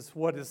thing is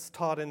what is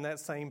taught in that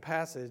same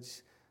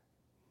passage.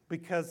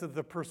 Because of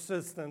the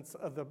persistence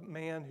of the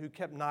man who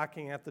kept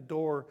knocking at the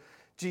door,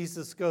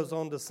 Jesus goes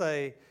on to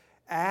say,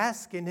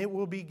 "Ask and it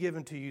will be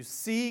given to you.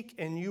 Seek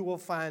and you will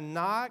find.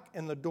 Knock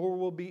and the door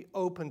will be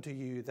open to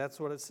you." That's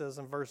what it says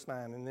in verse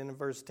 9. And then in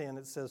verse 10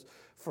 it says,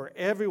 "For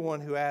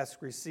everyone who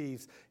asks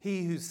receives.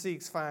 He who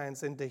seeks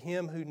finds. And to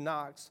him who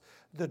knocks,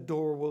 the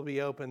door will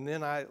be open."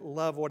 Then I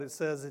love what it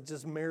says. It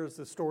just mirrors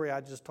the story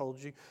I just told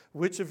you.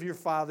 "Which of your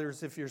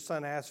fathers, if your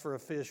son asks for a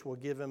fish, will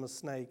give him a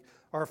snake?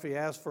 Or if he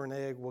asks for an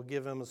egg, will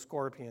give him a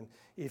scorpion?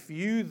 If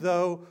you,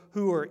 though,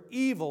 who are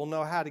evil,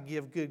 know how to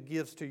give good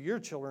gifts to your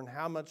children,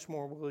 how much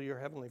more will your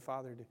heavenly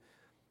Father do?"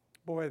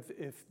 Boy,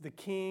 if the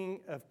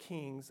King of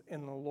Kings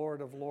and the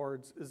Lord of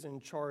Lords is in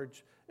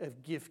charge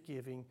of gift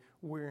giving,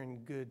 we're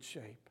in good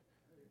shape.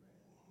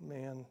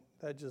 Man,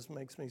 that just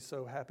makes me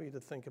so happy to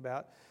think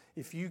about.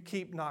 If you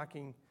keep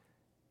knocking,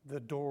 the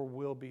door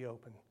will be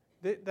open.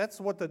 That's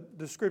what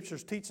the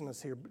Scripture's teaching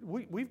us here.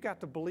 We've got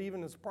to believe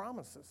in His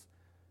promises.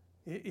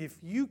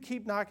 If you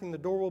keep knocking, the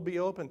door will be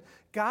open.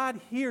 God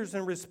hears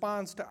and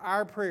responds to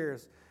our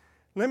prayers.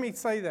 Let me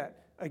say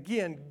that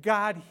again.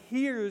 God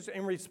hears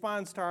and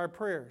responds to our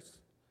prayers.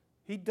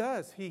 He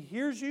does. He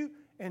hears you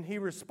and He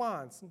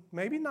responds.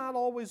 Maybe not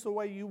always the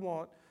way you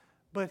want,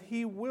 but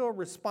He will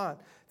respond.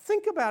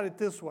 Think about it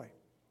this way.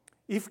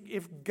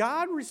 If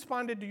God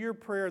responded to your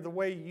prayer the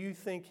way you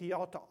think He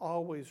ought to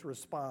always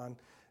respond,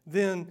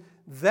 then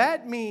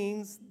that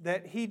means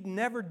that He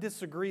never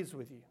disagrees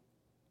with you.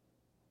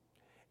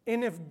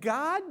 And if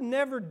God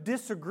never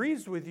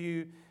disagrees with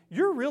you,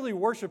 you're really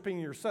worshiping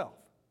yourself,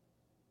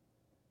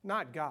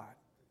 not God.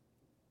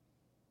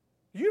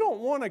 You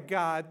don't want a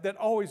God that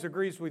always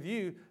agrees with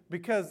you,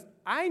 because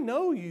I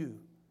know you,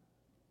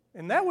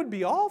 and that would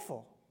be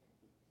awful.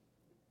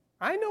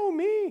 I know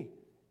me.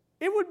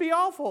 It would be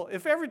awful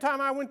if every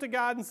time I went to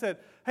God and said,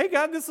 "Hey,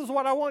 God, this is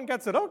what I want,"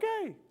 God said,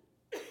 "Okay."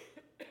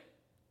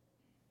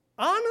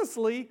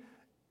 Honestly,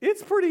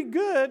 it's pretty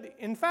good.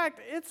 In fact,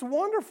 it's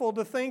wonderful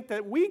to think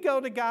that we go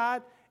to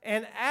God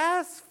and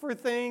ask for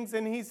things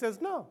and He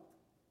says, "No,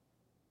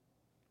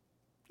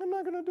 I'm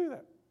not going to do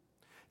that."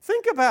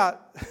 Think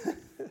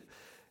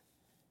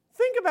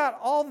about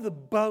all the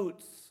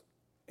boats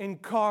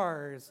and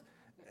cars,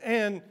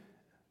 and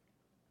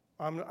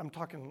I'm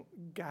talking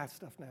guy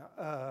stuff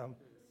now,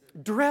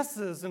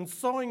 dresses and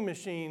sewing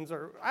machines,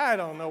 or I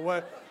don't know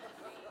what.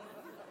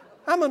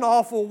 I'm an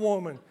awful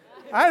woman.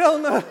 I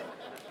don't know.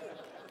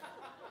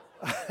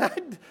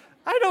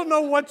 I don't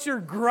know what your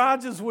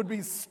garages would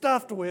be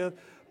stuffed with,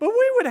 but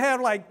we would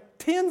have like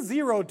 10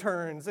 zero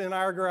turns in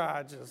our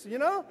garages, you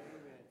know?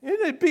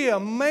 It'd be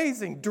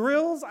amazing.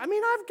 Drills. I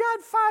mean, I've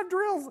got 5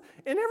 drills,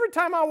 and every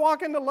time I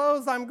walk into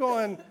Lowe's, I'm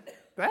going,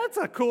 "That's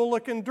a cool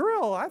looking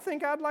drill. I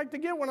think I'd like to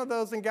get one of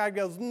those." And God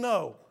goes,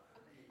 "No,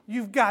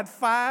 you've got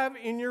 5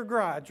 in your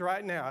garage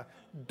right now.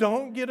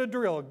 Don't get a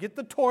drill. Get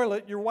the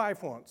toilet your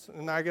wife wants."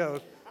 And I go,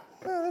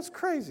 "That's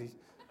crazy.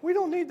 We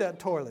don't need that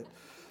toilet."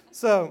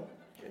 So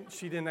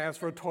she didn't ask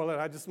for a toilet.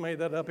 I just made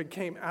that up. It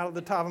came out of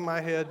the top of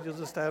my head. You'll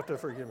just have to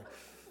forgive me.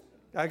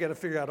 I got to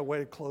figure out a way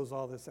to close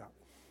all this out.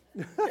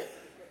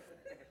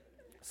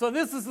 So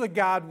this is the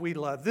God we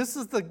love. This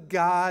is the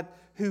God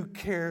who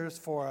cares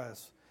for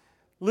us.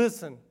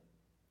 Listen,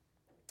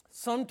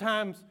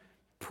 sometimes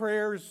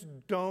prayers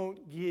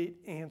don't get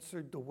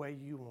answered the way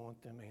you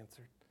want them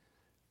answered.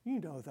 You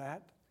know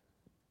that.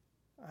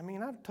 I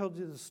mean, I've told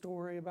you the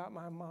story about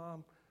my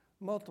mom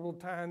multiple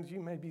times. You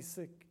may be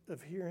sick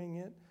of hearing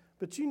it,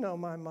 but you know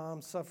my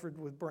mom suffered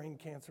with brain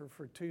cancer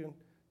for two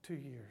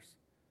years,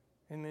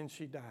 and then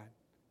she died.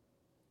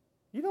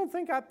 You don't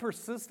think I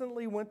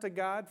persistently went to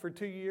God for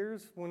 2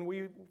 years when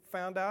we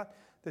found out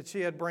that she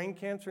had brain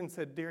cancer and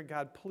said, "Dear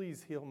God,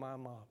 please heal my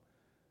mom.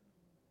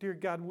 Dear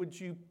God, would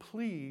you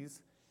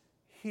please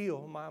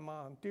heal my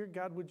mom? Dear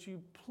God, would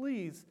you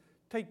please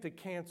take the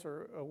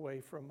cancer away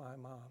from my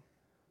mom?"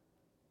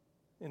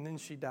 And then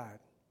she died.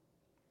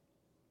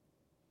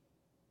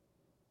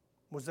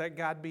 Was that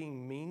God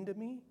being mean to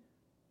me?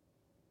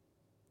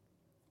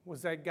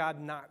 Was that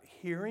God not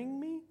hearing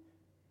me?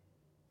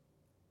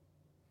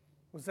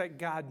 Was that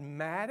God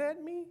mad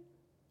at me?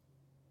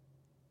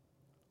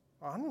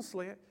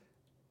 Honestly,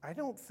 I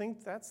don't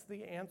think that's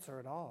the answer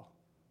at all.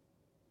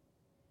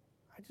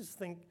 I just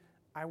think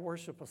I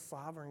worship a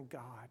sovereign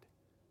God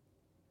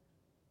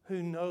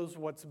who knows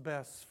what's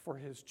best for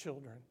his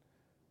children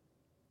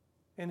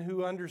and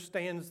who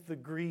understands the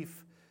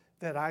grief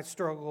that I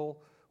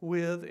struggle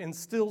with and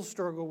still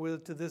struggle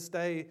with to this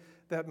day,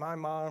 that my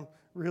mom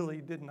really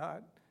did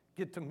not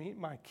get to meet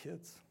my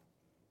kids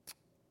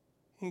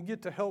and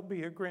get to help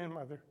be a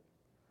grandmother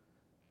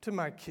to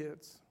my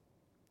kids.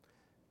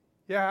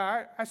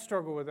 Yeah, I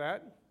struggle with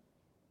that.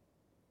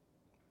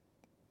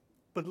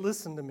 But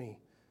listen to me.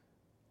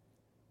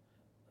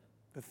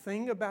 The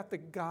thing about the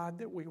God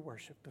that we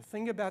worship, the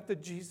thing about the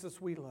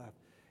Jesus we love,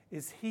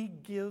 is he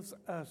gives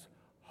us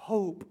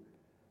hope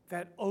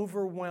that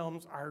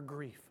overwhelms our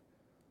grief.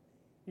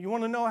 You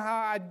want to know how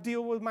I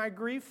deal with my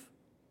grief?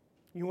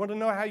 You want to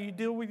know how you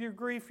deal with your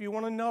grief? You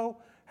want to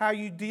know how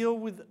you deal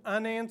with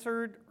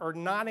unanswered or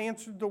not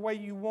answered the way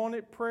you want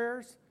it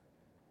prayers?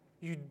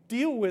 You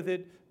deal with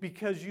it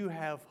because you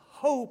have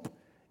hope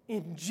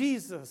in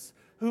Jesus,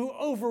 who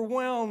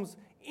overwhelms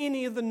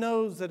any of the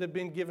no's that have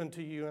been given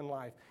to you in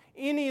life,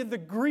 any of the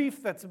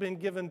grief that's been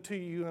given to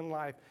you in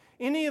life,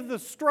 any of the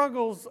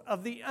struggles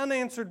of the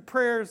unanswered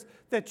prayers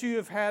that you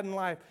have had in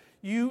life.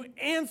 You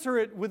answer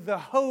it with the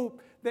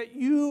hope that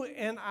you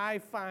and I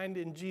find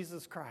in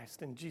Jesus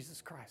Christ and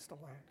Jesus Christ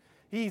alone.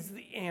 He's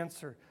the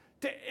answer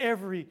to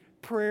every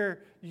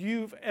prayer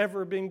you've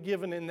ever been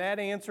given, and that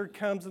answer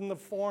comes in the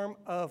form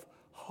of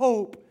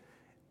hope.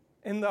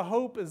 And the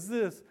hope is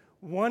this: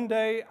 one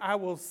day I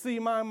will see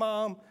my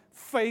mom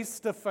face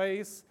to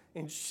face,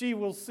 and she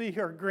will see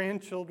her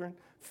grandchildren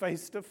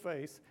face to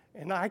face,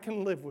 and I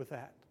can live with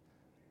that.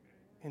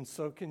 And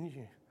so can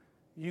you.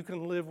 You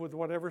can live with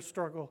whatever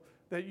struggle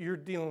that you're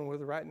dealing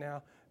with right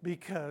now,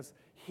 because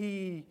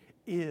he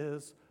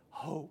is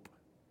hope.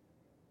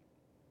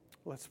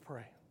 Let's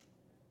pray.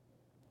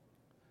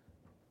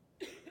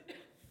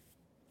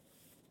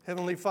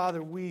 Heavenly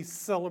Father, we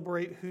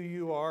celebrate who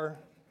you are.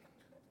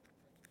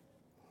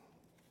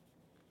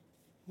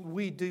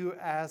 We do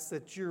ask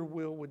that your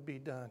will would be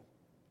done.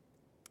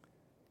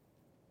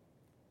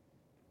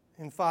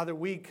 And Father,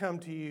 we come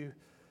to you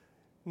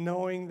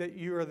knowing that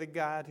you are the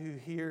God who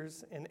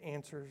hears and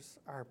answers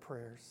our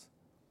prayers.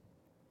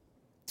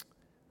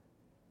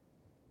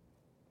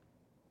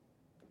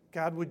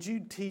 God, would you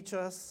teach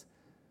us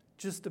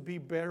just to be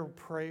better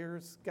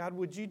prayers? God,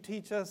 would you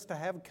teach us to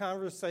have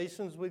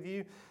conversations with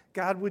you?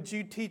 God, would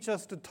you teach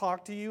us to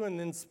talk to you and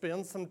then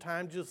spend some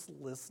time just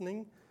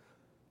listening?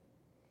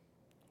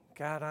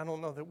 God, I don't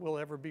know that we'll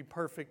ever be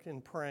perfect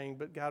in praying,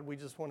 but God, we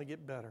just want to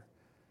get better.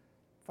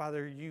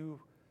 Father, you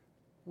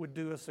would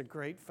do us a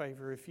great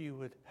favor if you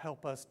would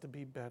help us to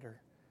be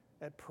better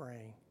at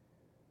praying.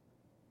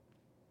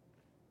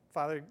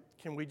 Father,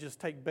 can we just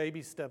take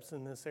baby steps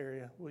in this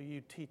area? Will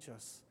you teach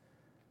us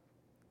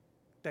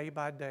day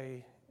by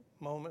day,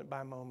 moment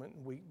by moment,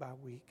 week by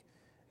week?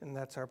 And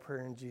that's our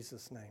prayer in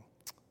Jesus' name.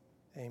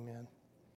 Amen.